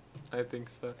in? I think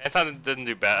so. Anton didn't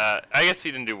do bad. I guess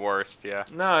he didn't do worst, yeah.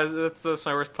 No, that's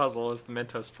my worst puzzle, was the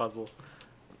Mentos puzzle.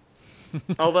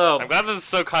 Although, I'm glad that it's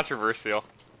so controversial.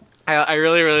 I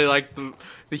really, really like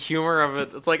the humor of it.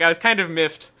 It's like I was kind of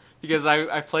miffed because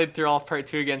I played through all of part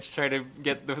 2 again to try to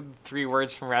get the 3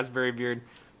 words from Raspberry Beard.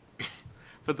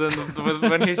 But then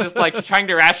when he's just like, he's trying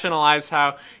to rationalize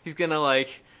how he's gonna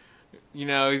like, you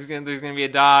know, there's gonna be a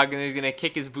dog and he's gonna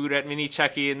kick his boot at Mini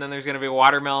Chucky, and then there's gonna be a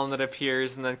watermelon that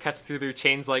appears and then cuts through their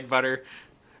chains like butter.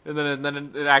 And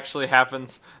then it actually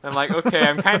happens. I'm like, okay,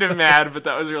 I'm kind of mad, but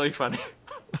that was really funny.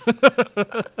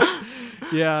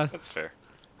 Yeah, That's fair.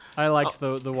 I liked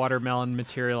the watermelon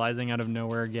materializing out of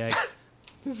nowhere gag.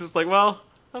 It's just like, well,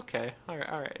 okay, all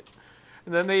right.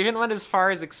 And then they even went as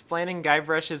far as explaining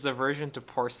Guybrush's aversion to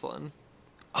porcelain.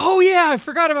 Oh yeah, I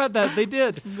forgot about that. They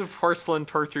did. The porcelain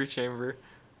torture chamber.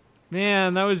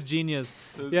 Man, that was genius.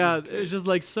 That was Yeah, great. it's just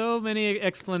like so many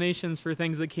explanations for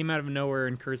things that came out of nowhere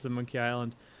in Curse of Monkey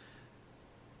Island.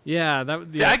 Yeah,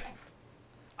 that. See, Yeah.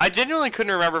 I genuinely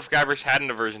couldn't remember if Guybrush had an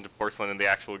aversion to porcelain in the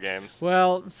actual games.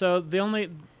 Well, so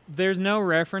there's no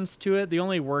reference to it. The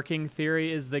only working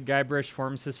theory is that Guybrush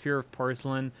forms his fear of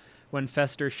porcelain when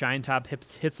Fester Shinetop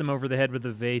hits him over the head with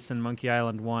a vase in Monkey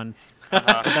Island 1.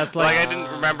 That's Like, like, I didn't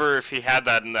remember if he had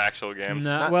that in the actual games.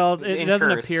 no, Not well, it in doesn't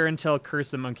Curse. appear until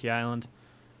Curse of Monkey Island.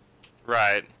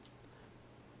 Right.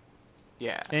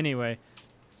 Yeah. Anyway,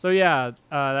 so yeah,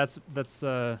 that's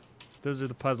those are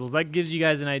the puzzles. That gives you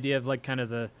guys an idea of like kind of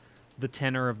the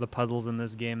tenor of the puzzles in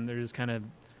this game. They're just kind of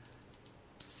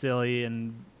silly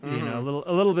and you know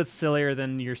a little bit sillier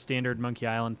than your standard Monkey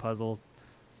Island puzzle.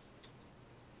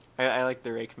 I like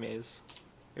the rake maze.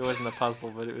 It wasn't a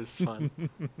puzzle, but it was fun.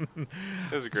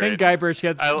 It was I great. think Guybrush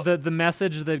gets I- the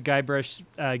message that Guybrush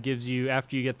gives you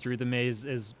after you get through the maze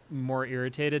is more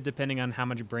irritated depending on how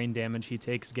much brain damage he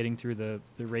takes getting through the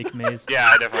rake maze. Yeah,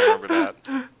 I definitely remember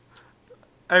that.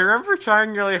 I remember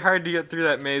trying really hard to get through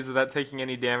that maze without taking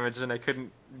any damage, and I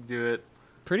couldn't do it.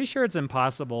 Pretty sure it's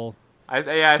impossible.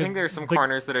 I think there's some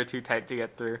corners that are too tight to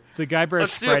get through. The Guybrush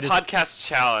Let's do a sprite is podcast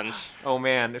challenge. Oh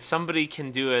man, if somebody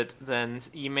can do it, then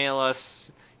email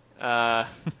us.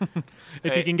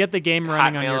 if you can get the game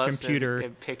running on Hotmail your us computer. a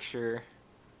picture.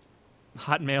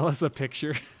 Hotmail us a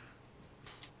picture.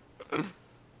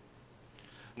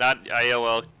 Not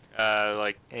IOL,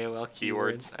 like AOL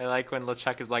keywords. keywords. I like when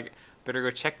LeChuck is like, better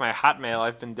go check my Hotmail.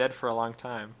 I've been dead for a long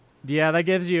time. Yeah, that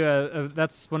gives you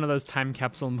that's one of those time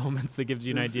capsule moments that gives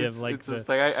you an idea of like it's just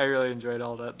like I really enjoyed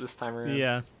all that this time around.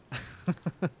 Yeah.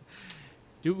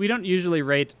 We don't usually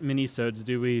rate minisodes,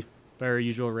 do we? By our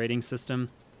usual rating system.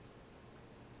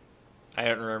 I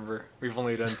don't remember. We've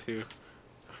only done 2.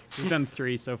 We've done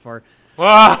 3 so far.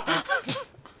 Wow.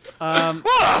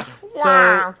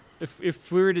 So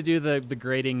if we were to do the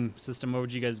grading system, what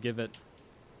would you guys give it?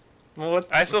 Well,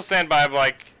 I still stand by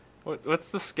like what's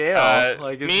the scale?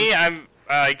 Like, is me. this- I'm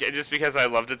just because I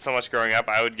loved it so much growing up,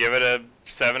 I would give it a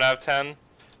 7 out of 10.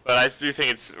 But I do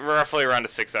think it's roughly around a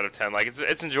 6 out of 10. Like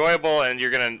it's enjoyable and you're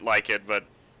gonna like it, but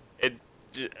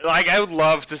like I would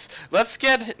love to. Let's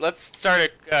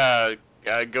start a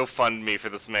GoFundMe for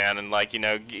this man and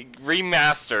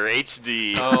remaster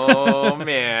HD. Oh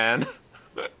man.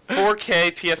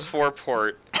 4K PS4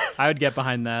 port. I would get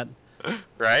behind that.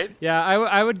 Right? Yeah,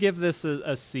 I would give this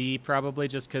a C probably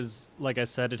just because, like I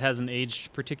said, it hasn't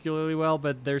aged particularly well,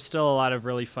 but there's still a lot of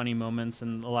really funny moments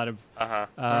and a lot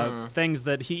of things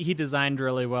that he designed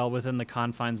really well within the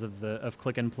confines of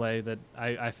click and play that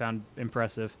I found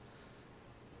impressive.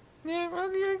 Yeah, well,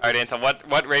 All right, Anton.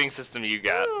 What rating system you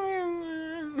got?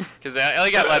 Because I only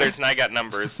got letters and I got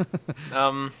numbers.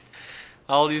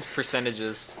 I'll use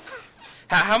percentages.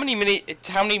 How many mini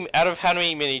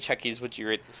Chuckies would you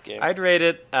rate this game? I'd rate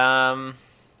it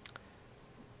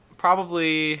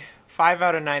probably 5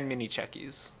 out of 9 mini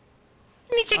Chuckies.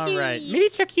 All right, Mini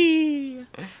Chucky.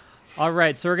 All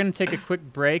right, so we're gonna take a quick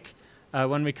break.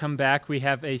 When we come back, we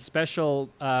have a special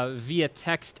via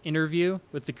text interview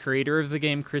with the creator of the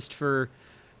game, Christopher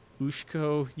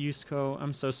Yusko.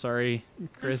 I'm so sorry,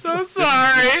 Chris. so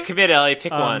sorry. Commit, Ellie.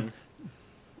 Pick one.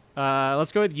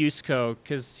 Let's go with Yusko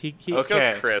because he. Let's go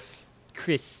Okay. with Chris.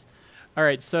 Chris. All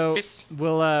right, so Chris.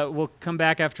 we'll come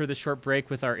back after the short break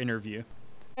with our interview.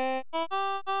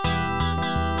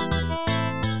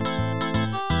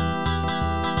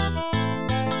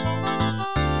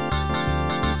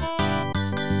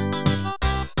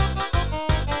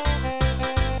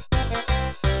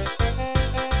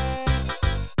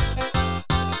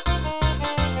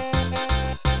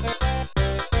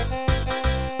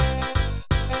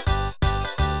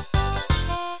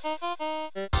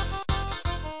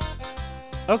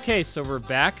 Okay, so we're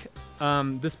back.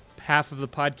 This half of the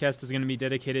podcast is going to be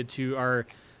dedicated to our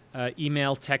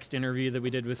email text interview that we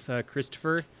did with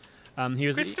Christopher. He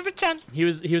was Christopher Chan. he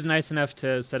was nice enough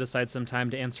to set aside some time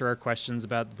to answer our questions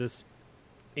about this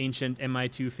ancient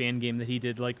MI2 fan game that he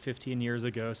did like 15 years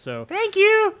ago. So thank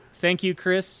you,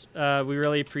 Chris. We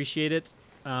really appreciate it.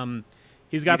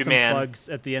 He's got You some man. plugs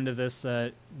at the end of this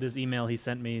this email he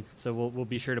sent me, so we'll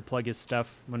be sure to plug his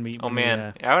stuff when we. Oh when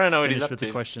man, we, I want to know what finish he's up with to.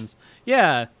 the questions.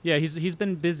 Yeah, he's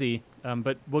been busy,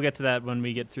 but we'll get to that when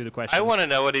we get through the questions. I want to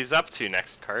know what he's up to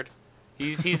next card.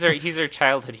 He's our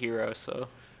childhood hero. So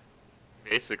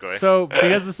Basically. So,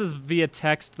 because this is via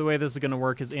text, the way this is going to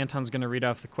work is Anton's going to read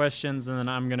off the questions, and then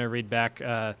I'm going to read back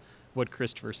what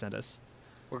Christopher sent us.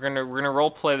 we're gonna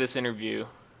role play this interview.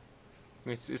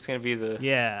 It's gonna be the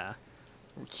Yeah.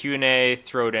 Q&A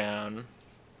throwdown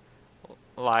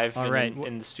live All right.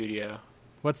 in the studio.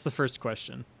 What's the first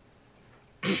question?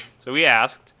 So we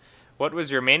asked, what was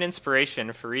your main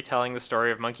inspiration for retelling the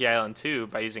story of Monkey Island 2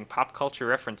 by using pop culture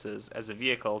references as a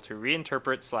vehicle to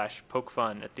reinterpret / poke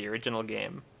fun at the original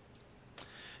game?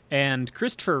 And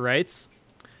Christopher writes,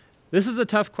 this is a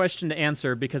tough question to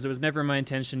answer because it was never my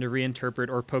intention to reinterpret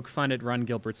or poke fun at Ron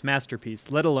Gilbert's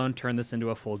masterpiece, let alone turn this into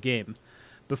a full game.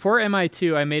 Before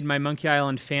MI2, I made my Monkey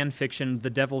Island fan fiction, The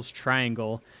Devil's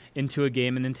Triangle, into a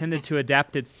game and intended to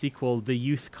adapt its sequel, The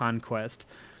Youth Conquest.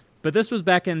 But this was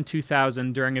back in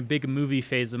 2000 during a big movie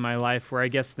phase of my life where I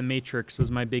guess The Matrix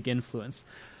was my big influence.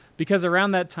 Because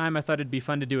around that time I thought it'd be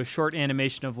fun to do a short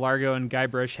animation of Largo and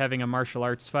Guybrush having a martial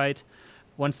arts fight.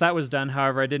 Once that was done,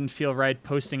 however, I didn't feel right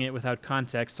posting it without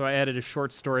context, so I added a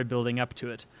short story building up to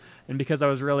it. And because I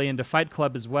was really into Fight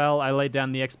Club as well, I laid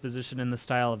down the exposition in the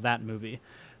style of that movie.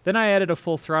 Then I added a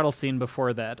full throttle scene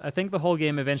before that. I think the whole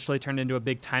game eventually turned into a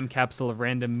big time capsule of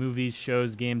random movies,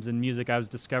 shows, games, and music I was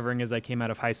discovering as I came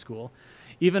out of high school.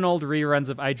 Even old reruns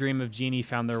of I Dream of Jeannie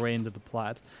found their way into the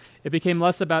plot. It became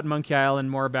less about Monkey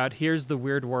Island, more about here's the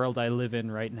weird world I live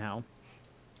in right now.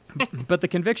 But the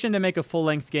conviction to make a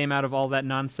full-length game out of all that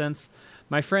nonsense,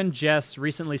 my friend Jess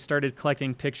recently started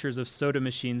collecting pictures of soda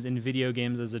machines in video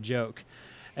games as a joke.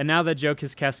 And now that joke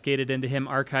has cascaded into him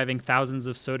archiving thousands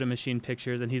of soda machine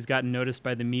pictures, and he's gotten noticed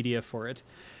by the media for it.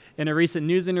 In a recent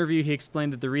news interview, he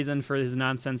explained that the reason for his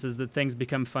nonsense is that things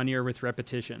become funnier with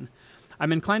repetition.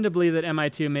 I'm inclined to believe that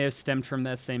MI2 may have stemmed from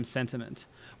that same sentiment.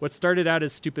 What started out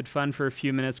as stupid fun for a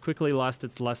few minutes quickly lost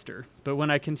its luster. But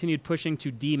when I continued pushing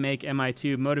to demake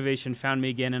MI2, motivation found me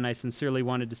again, and I sincerely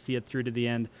wanted to see it through to the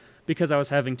end because I was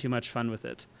having too much fun with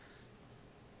it.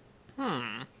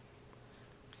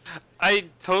 I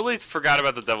totally forgot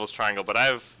about the Devil's Triangle, but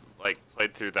I've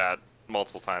played through that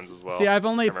multiple times as well. See, I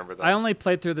remember that. I only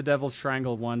played through the Devil's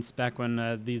Triangle once back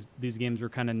when these games were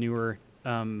kind of newer.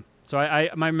 So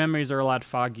my memories are a lot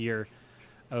foggier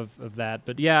of that.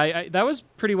 But yeah, that was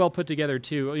pretty well put together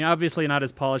too. You know, obviously not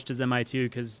as polished as MI2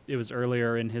 because it was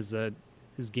earlier in his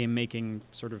game making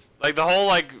sort of. Like the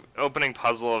whole opening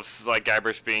puzzle of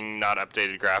Guybrush being not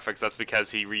updated graphics. That's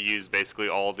because he reused basically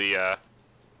all the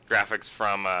graphics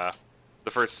from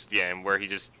the first game where he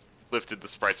just lifted the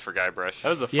sprites for Guybrush. That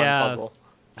was a fun puzzle.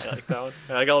 I like that one.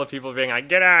 I like all the people being like,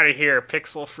 "Get out of here,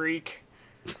 pixel freak."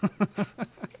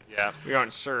 Yeah. We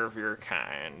don't serve your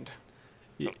kind.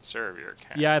 Don't serve your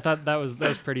kind. Yeah, I thought that was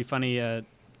pretty funny.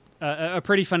 A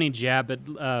pretty funny jab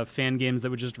at fan games that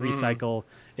would just recycle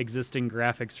existing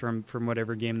graphics from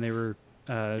whatever game they were.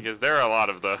 Because there are a lot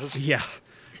of those. Yeah,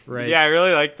 right. Yeah, I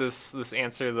really like this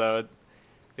answer though.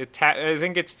 I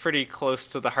think it's pretty close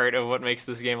to the heart of what makes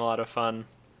this game a lot of fun.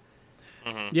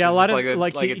 Mm-hmm. Yeah, a lot of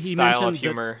its he style of mentioned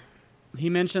humor. He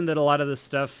mentioned that a lot of the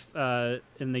stuff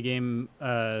in the game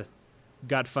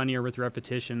got funnier with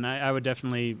repetition. I would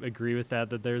definitely agree with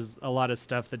that. That there's a lot of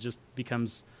stuff that just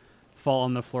becomes fall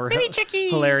on the floor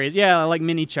hilarious. Yeah, like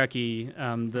Mini Chucky.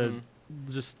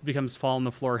 Just becomes fall on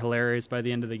the floor hilarious by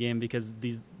the end of the game because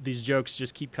these jokes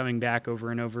just keep coming back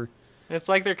over and over. It's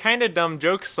like they're kind of dumb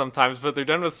jokes sometimes, but they're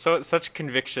done with such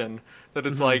conviction that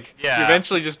it's like you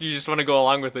eventually you just want to go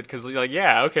along with it because you're like,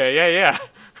 yeah, okay, yeah.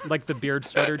 Like the beard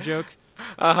sweater joke.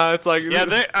 It's like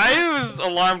I was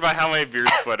alarmed by how many beard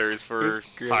sweaters were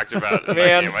talked about in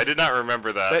that game. I did not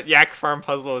remember that. That Yak Farm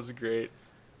puzzle was great.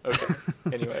 Okay,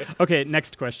 anyway. Okay,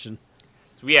 next question.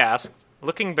 We asked,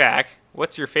 looking back,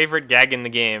 what's your favorite gag in the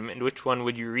game, and which one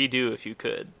would you redo if you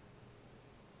could?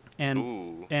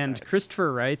 And nice.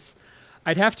 Christopher writes,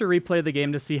 I'd have to replay the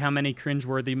game to see how many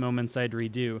cringeworthy moments I'd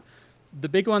redo. The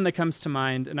big one that comes to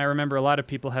mind, and I remember a lot of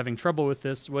people having trouble with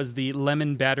this, was the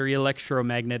lemon battery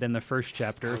electromagnet in the first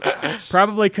chapter.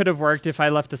 Probably could have worked if I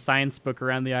left a science book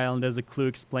around the island as a clue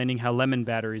explaining how lemon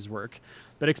batteries work.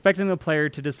 But expecting the player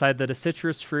to decide that a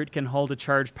citrus fruit can hold a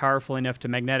charge powerful enough to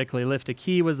magnetically lift a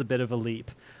key was a bit of a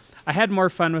leap. I had more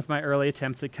fun with my early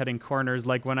attempts at cutting corners,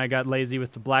 like when I got lazy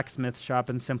with the blacksmith shop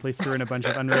and simply threw in a bunch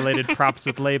of unrelated props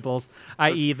with labels,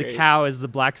 i.e. the cow is the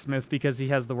blacksmith because he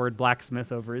has the word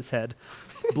blacksmith over his head.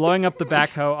 Blowing up the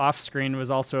backhoe off-screen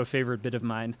was also a favorite bit of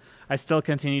mine. I still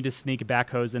continue to sneak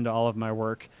backhoes into all of my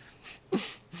work.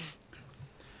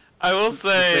 I will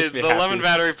say the lemon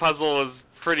battery puzzle was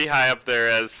pretty high up there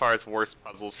as far as worst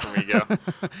puzzles for me go.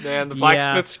 Man, the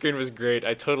blacksmith screen was great.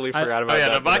 I totally forgot about that.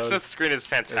 Oh yeah, the blacksmith screen is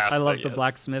fantastic. I love the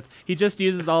blacksmith. He just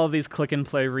uses all of these click and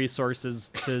play resources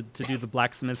to do the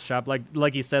blacksmith shop.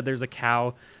 Like you said, there's a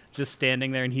cow just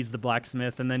standing there and he's the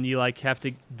blacksmith, and then you have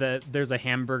to there's a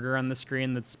hamburger on the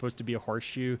screen that's supposed to be a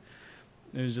horseshoe.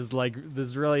 It was just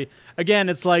this really, again,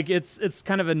 it's it's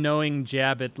kind of a knowing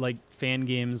jab at fan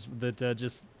games that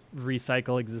just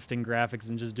recycle existing graphics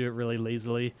and just do it really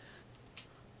lazily.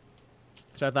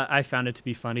 So I found it to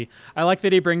be funny. I like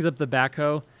that he brings up the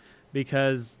backhoe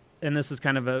because, and this is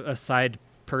kind of a side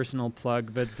personal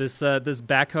plug, but this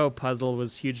backhoe puzzle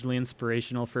was hugely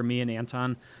inspirational for me and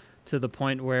Anton, to the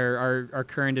point where our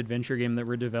current adventure game that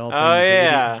we're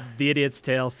developing, The Idiot's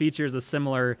Tale, features a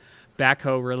similar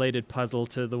backhoe related puzzle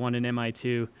to the one in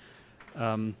MI2.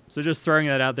 So just throwing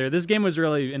that out there. This game was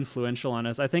really influential on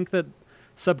us. I think that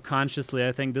subconsciously,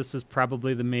 I think this is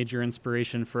probably the major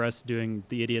inspiration for us doing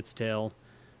The Idiot's Tale,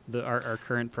 our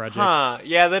current project.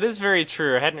 Yeah, that is very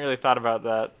true. I hadn't really thought about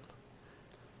that.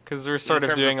 Because we're sort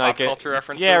of doing pop culture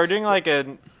references? Yeah, we're doing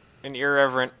an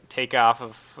irreverent takeoff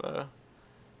of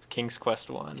King's Quest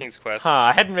 1. King's Quest.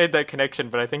 I hadn't made that connection,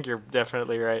 but I think you're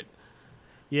definitely right.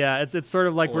 Yeah, it's sort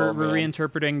of like we're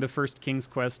reinterpreting the first King's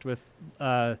Quest with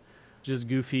just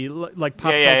goofy pop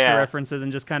culture references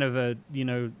and just kind of a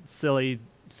silly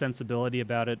sensibility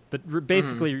about it, but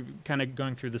basically kind of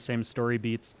going through the same story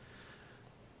beats.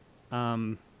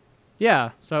 So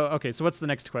what's the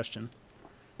next question?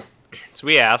 So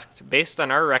we asked, based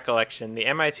on our recollection, the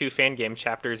MI2 fan game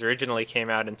chapters originally came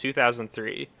out in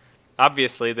 2003.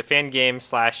 Obviously, the fan game /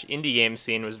 indie game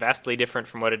scene was vastly different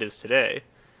from what it is today.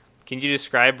 Can you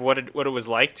describe what it was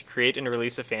like to create and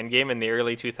release a fan game in the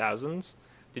early 2000s?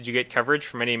 Did you get coverage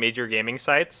from any major gaming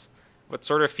sites? What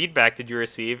sort of feedback did you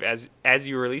receive as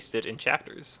you released it in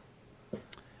chapters?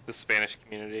 The Spanish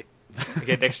community. You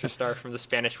get an extra star from the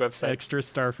Spanish website. Extra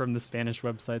star from the Spanish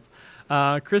websites.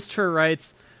 Christopher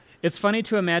writes, it's funny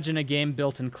to imagine a game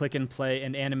built in click and play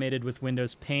and animated with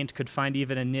Windows Paint could find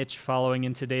even a niche following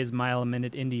in today's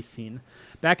mile-a-minute indie scene.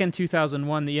 Back in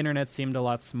 2001, the internet seemed a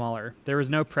lot smaller. There was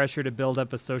no pressure to build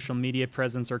up a social media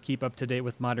presence or keep up to date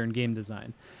with modern game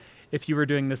design. If you were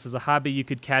doing this as a hobby, you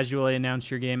could casually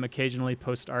announce your game, occasionally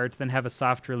post art, then have a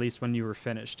soft release when you were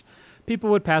finished. People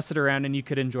would pass it around and you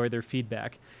could enjoy their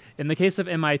feedback. In the case of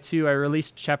MI2, I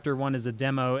released Chapter 1 as a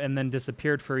demo and then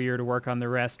disappeared for a year to work on the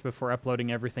rest before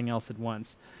uploading everything else at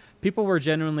once. People were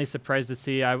genuinely surprised to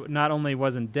see I not only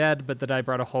wasn't dead, but that I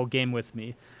brought a whole game with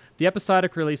me. The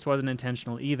episodic release wasn't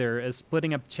intentional either, as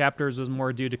splitting up chapters was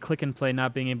more due to click and play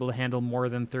not being able to handle more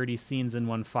than 30 scenes in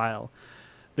one file.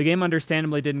 The game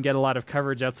understandably didn't get a lot of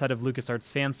coverage outside of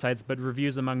LucasArts fan sites, but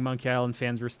reviews among Monkey Island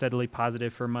fans were steadily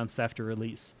positive for months after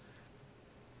release.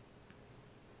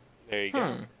 There you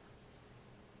go.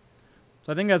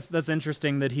 So I think that's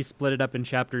interesting that he split it up in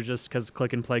chapters just because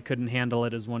Click and Play couldn't handle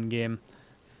it as one game.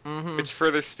 Mm-hmm. Which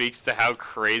further speaks to how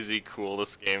crazy cool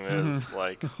this game is.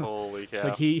 Like, holy cow. It's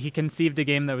like he conceived a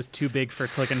game that was too big for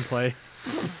Click and Play.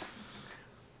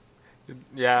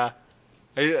 Yeah.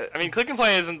 I mean, Click and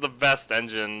Play isn't the best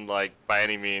engine, like, by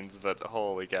any means, but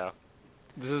holy cow.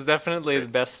 This is definitely the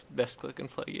best click and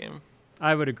play game.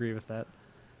 I would agree with that.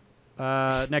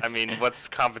 Next. I mean, what's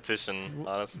competition,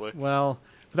 honestly? Well,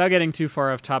 without getting too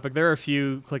far off topic, there are a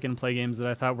few click and play games that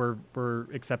I thought were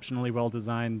exceptionally well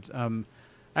designed.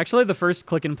 Actually, the first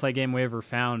click and play game we ever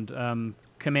found,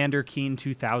 Commander Keen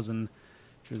 2000.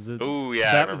 Oh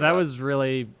yeah, that was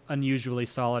really unusually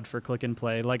solid for click and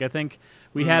play. Like I think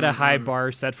we had a high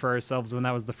bar set for ourselves when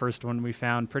that was the first one we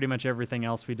found. Pretty much everything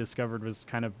else we discovered was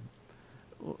kind of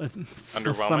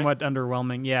somewhat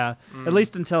underwhelming. Yeah, at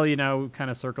least until kind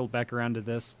of circled back around to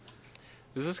this.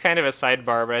 This is kind of a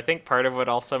sidebar, but I think part of what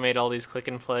also made all these click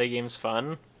and play games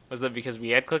fun was that because we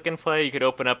had click and play, you could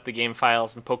open up the game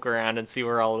files and poke around and see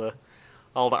where all the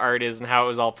art is and how it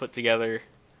was all put together.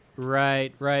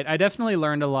 Right. I definitely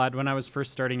learned a lot when I was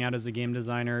first starting out as a game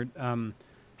designer,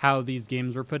 how these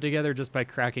games were put together just by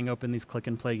cracking open these click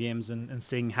and play games and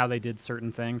seeing how they did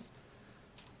certain things.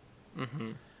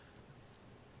 Mm-hmm.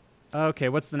 Okay,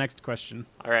 what's the next question?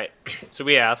 All right. So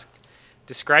we asked,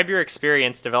 describe your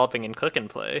experience developing in click and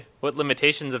play. What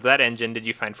limitations of that engine did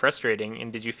you find frustrating,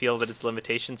 and did you feel that its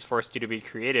limitations forced you to be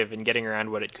creative in getting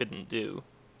around what it couldn't do?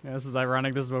 Yeah, this is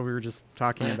ironic. This is what we were just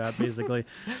talking about, basically.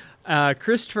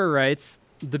 Christopher writes,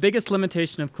 the biggest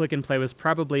limitation of click and play was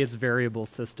probably its variable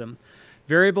system.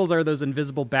 Variables are those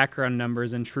invisible background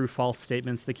numbers and true-false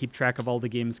statements that keep track of all the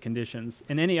game's conditions.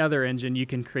 In any other engine, you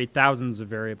can create thousands of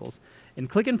variables. In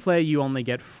click and play, you only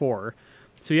get 4.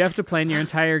 So you have to plan your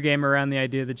entire game around the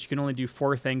idea that you can only do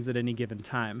 4 things at any given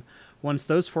time. Once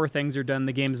those 4 things are done,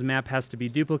 the game's map has to be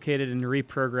duplicated and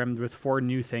reprogrammed with 4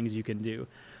 new things you can do.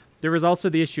 There was also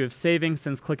the issue of saving,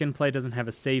 since Click and Play doesn't have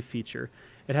a save feature.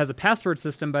 It has a password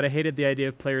system, but I hated the idea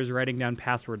of players writing down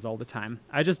passwords all the time.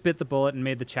 I just bit the bullet and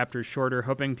made the chapters shorter,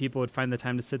 hoping people would find the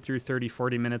time to sit through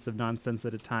 30-40 minutes of nonsense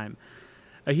at a time.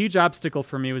 A huge obstacle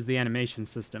for me was the animation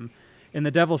system. In the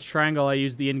Devil's Triangle, I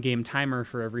used the in-game timer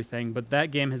for everything, but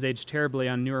that game has aged terribly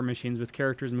on newer machines with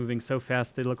characters moving so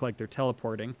fast they look like they're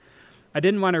teleporting. I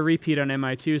didn't want to repeat on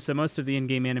MI2, so most of the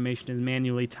in-game animation is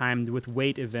manually timed with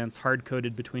wait events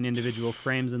hard-coded between individual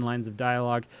frames and lines of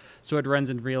dialogue, so it runs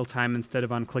in real time instead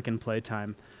of on click-and-play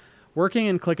time. Working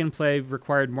in click-and-play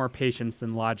required more patience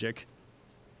than logic.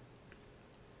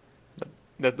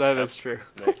 That is true.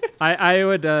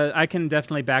 I can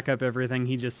definitely back up everything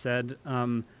he just said.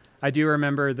 I do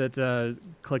remember that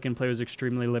click-and-play was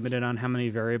extremely limited on how many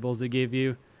variables it gave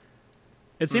you.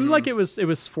 It seemed like it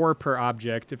was 4 per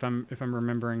object, if I'm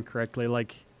remembering correctly.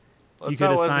 Like you could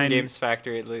assign Games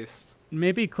Factory at least.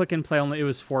 Maybe click and play only. It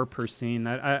was 4 per scene.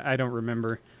 I don't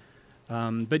remember.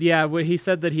 But yeah, he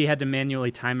said that he had to manually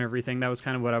time everything. That was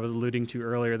kind of what I was alluding to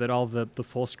earlier. That all the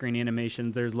full screen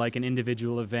animation, there's like an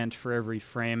individual event for every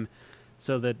frame,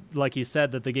 so that, like he said,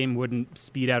 that the game wouldn't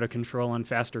speed out of control on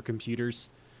faster computers.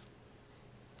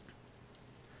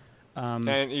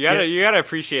 And you gotta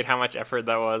appreciate how much effort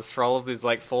that was for all of these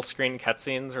like full screen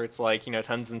cutscenes where it's like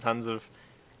tons and tons of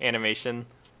animation.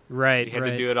 Right. You had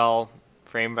to do it all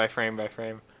frame by frame by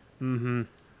frame. Mm-hmm.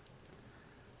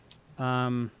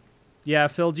 Yeah,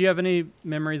 Phil, do you have any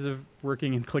memories of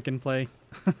working in Click and Play?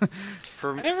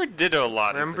 I never did a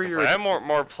lot. Remember I have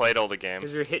more played all the games.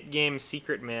 Here's your hit game,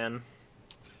 Secret Man.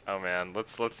 Oh man,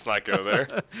 let's not go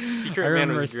there. Secret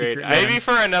Man was great. Secret Maybe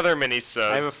for another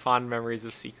mini-sode. I have fond memories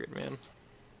of Secret Man.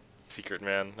 Secret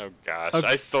Man. Oh gosh,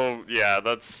 Okay.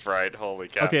 that's right. Holy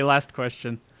cow. Okay, last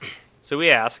question. So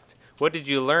we asked, what did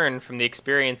you learn from the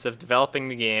experience of developing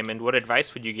the game, and what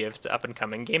advice would you give to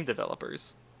up-and-coming game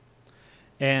developers?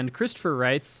 And Christopher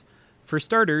writes, for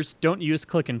starters, don't use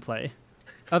Click and Play.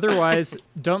 Otherwise,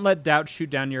 don't let doubt shoot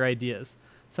down your ideas.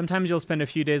 Sometimes you'll spend a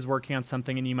few days working on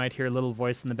something and you might hear a little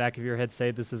voice in the back of your head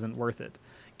say, this isn't worth it.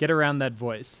 Get around that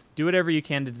voice. Do whatever you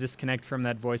can to disconnect from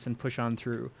that voice and push on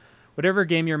through. Whatever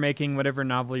game you're making, whatever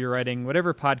novel you're writing,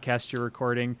 whatever podcast you're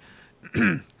recording,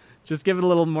 just give it a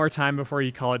little more time before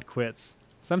you call it quits.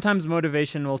 Sometimes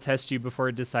motivation will test you before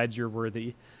it decides you're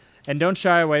worthy. And don't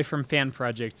shy away from fan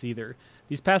projects either.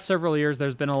 These past several years,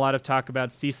 there's been a lot of talk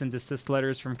about cease and desist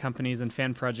letters from companies and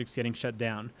fan projects getting shut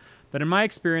down. But in my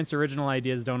experience, original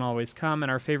ideas don't always come,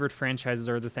 and our favorite franchises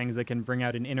are the things that can bring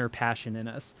out an inner passion in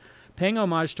us. Paying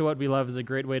homage to what we love is a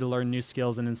great way to learn new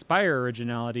skills and inspire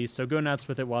originality, so go nuts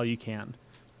with it while you can.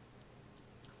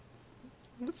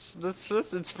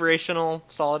 That's inspirational,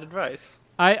 solid advice.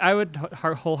 I would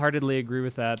wholeheartedly agree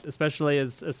with that, especially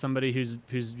as somebody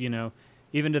who's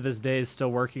even to this day is still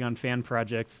working on fan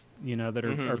projects, that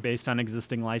are based on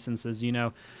existing licenses.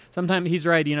 Sometimes he's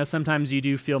right. Sometimes you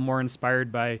do feel more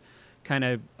inspired by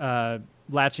kind of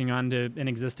latching onto an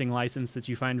existing license that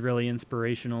you find really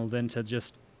inspirational than to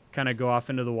just kind of go off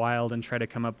into the wild and try to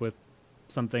come up with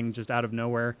something just out of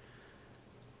nowhere.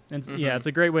 And yeah, it's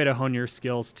a great way to hone your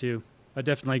skills too. I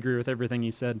definitely agree with everything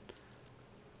you said.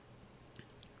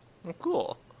 Well,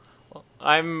 cool. Well,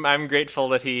 I'm grateful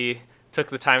that he took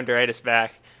the time to write us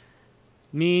back.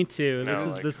 Me too.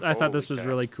 I thought this was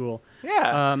really cool.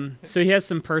 Yeah. So he has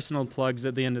some personal plugs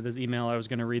at the end of this email I was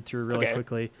going to read through really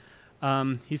quickly.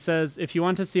 He says, if you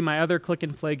want to see my other click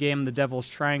and play game, The Devil's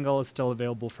Triangle is still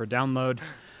available for download.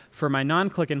 For my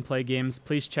non-click and play games,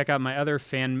 please check out my other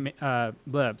please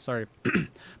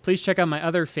check out my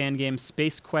other fan game,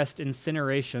 Space Quest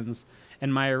Incinerations,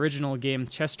 and my original game,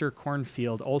 Chester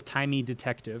Cornfield, Old Timey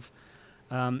Detective.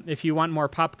 If you want more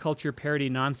pop culture parody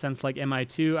nonsense like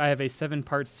MI2, I have a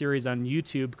 7-part series on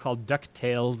YouTube called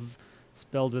DuckTales,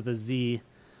 spelled with a Z.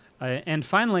 And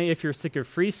finally, if you're sick of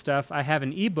free stuff, I have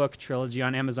an ebook trilogy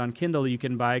on Amazon Kindle you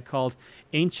can buy called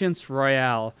Ancients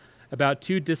Royale, about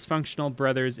 2 dysfunctional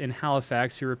brothers in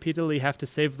Halifax who repeatedly have to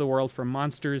save the world from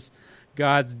monsters,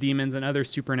 gods, demons, and other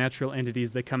supernatural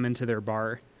entities that come into their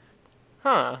bar.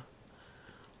 Huh.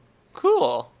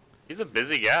 Cool. He's a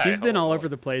busy guy. He's been all over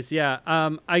the place, yeah.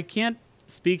 I can't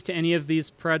speak to any of these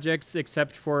projects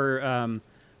except for,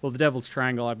 The Devil's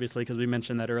Triangle, obviously, because we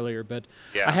mentioned that earlier. But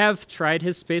yeah. I have tried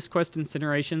his Space Quest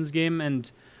Incinerations game,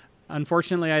 and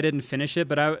unfortunately I didn't finish it,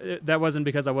 but that wasn't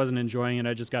because I wasn't enjoying it.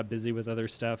 I just got busy with other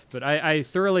stuff. But I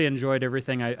thoroughly enjoyed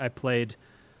everything I played.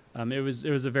 It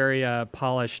was a very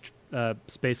polished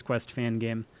Space Quest fan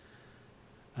game.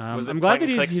 Was it I'm glad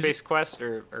point and that click Space Quest,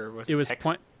 or was it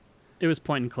text? It was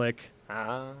point and click.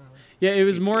 Ah. Yeah, it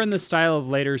was more in the style of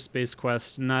later Space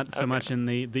Quest, not so much in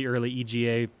the early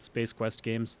EGA Space Quest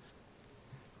games.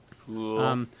 Cool.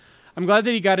 I'm glad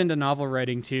that he got into novel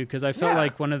writing too, because I felt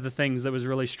like one of the things that was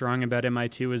really strong about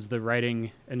MI2 was the writing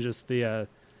and just the,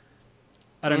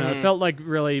 I don't know, it felt like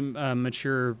really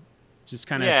mature, just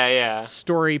kind of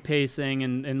story pacing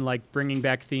and like bringing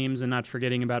back themes and not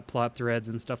forgetting about plot threads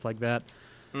and stuff like that.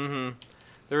 Mm-hmm.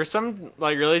 There were some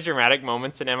like really dramatic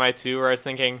moments in MI2 where I was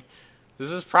thinking,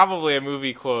 this is probably a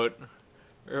movie quote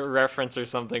or reference or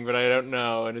something, but I don't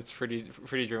know, and it's pretty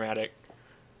dramatic.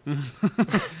 So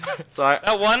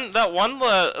that one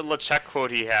LeChuck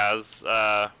quote he has,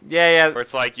 where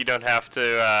it's like, you don't have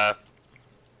to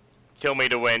kill me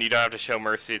to win, you don't have to show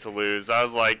mercy to lose. I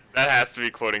was like, that has to be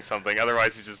quoting something,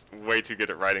 otherwise he's just way too good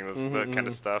at writing that kind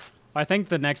of stuff. I think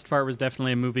the next part was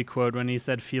definitely a movie quote when he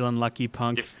said, "Feelin' lucky,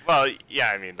 punk." I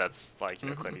mean, that's like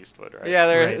Clint Eastwood, right? Yeah,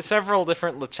 there are several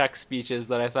different LeChuck speeches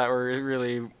that I thought were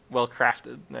really well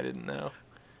crafted, and I didn't know.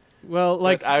 Well,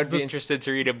 like, I would be interested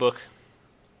to read a book.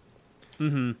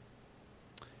 Mm-hmm.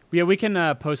 Yeah, we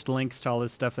can post links to all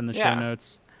this stuff in the show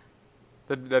notes.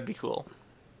 That'd be cool.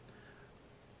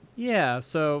 Yeah,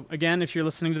 so again, if you're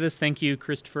listening to this, thank you,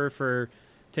 Christopher, for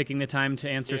taking the time to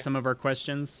answer some of our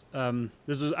questions.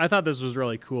 I thought this was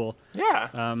really cool.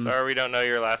 Yeah. Sorry we don't know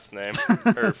your last name.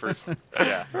 Or first.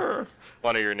 Yeah.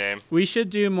 One of your name. We should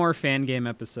do more fan game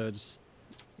episodes.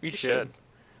 We should.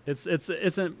 It's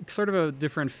a sort of a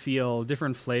different feel,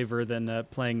 different flavor than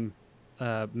playing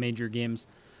major games.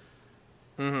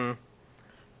 Mm-hmm.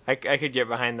 I could get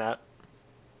behind that.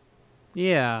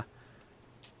 Yeah.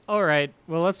 All right.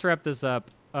 Well, let's wrap this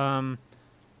up. So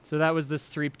that was this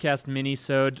Threepcast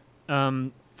mini-sode.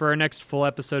 For our next full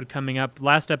episode coming up,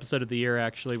 last episode of the year,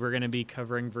 actually, we're going to be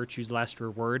covering Virtue's Last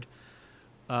Reward.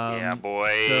 Yeah, boy.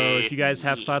 So if you guys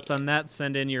have thoughts on that,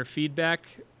 send in your feedback.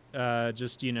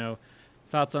 Just,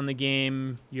 thoughts on the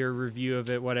game, your review of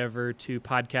it, whatever, to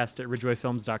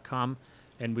podcast@ridgewayfilms.com,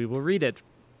 and we will read it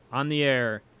on the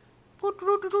air.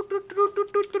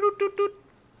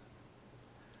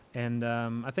 And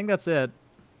I think that's it.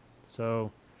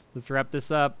 So let's wrap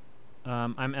this up.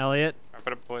 I'm Elliot. Wrap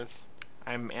it up, boys.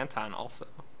 I'm Anton also.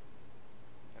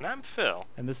 And I'm Phil.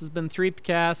 And this has been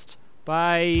Threepcast.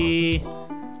 Bye.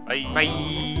 Bye. Bye.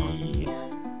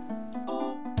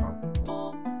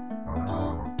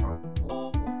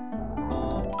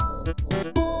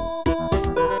 Thank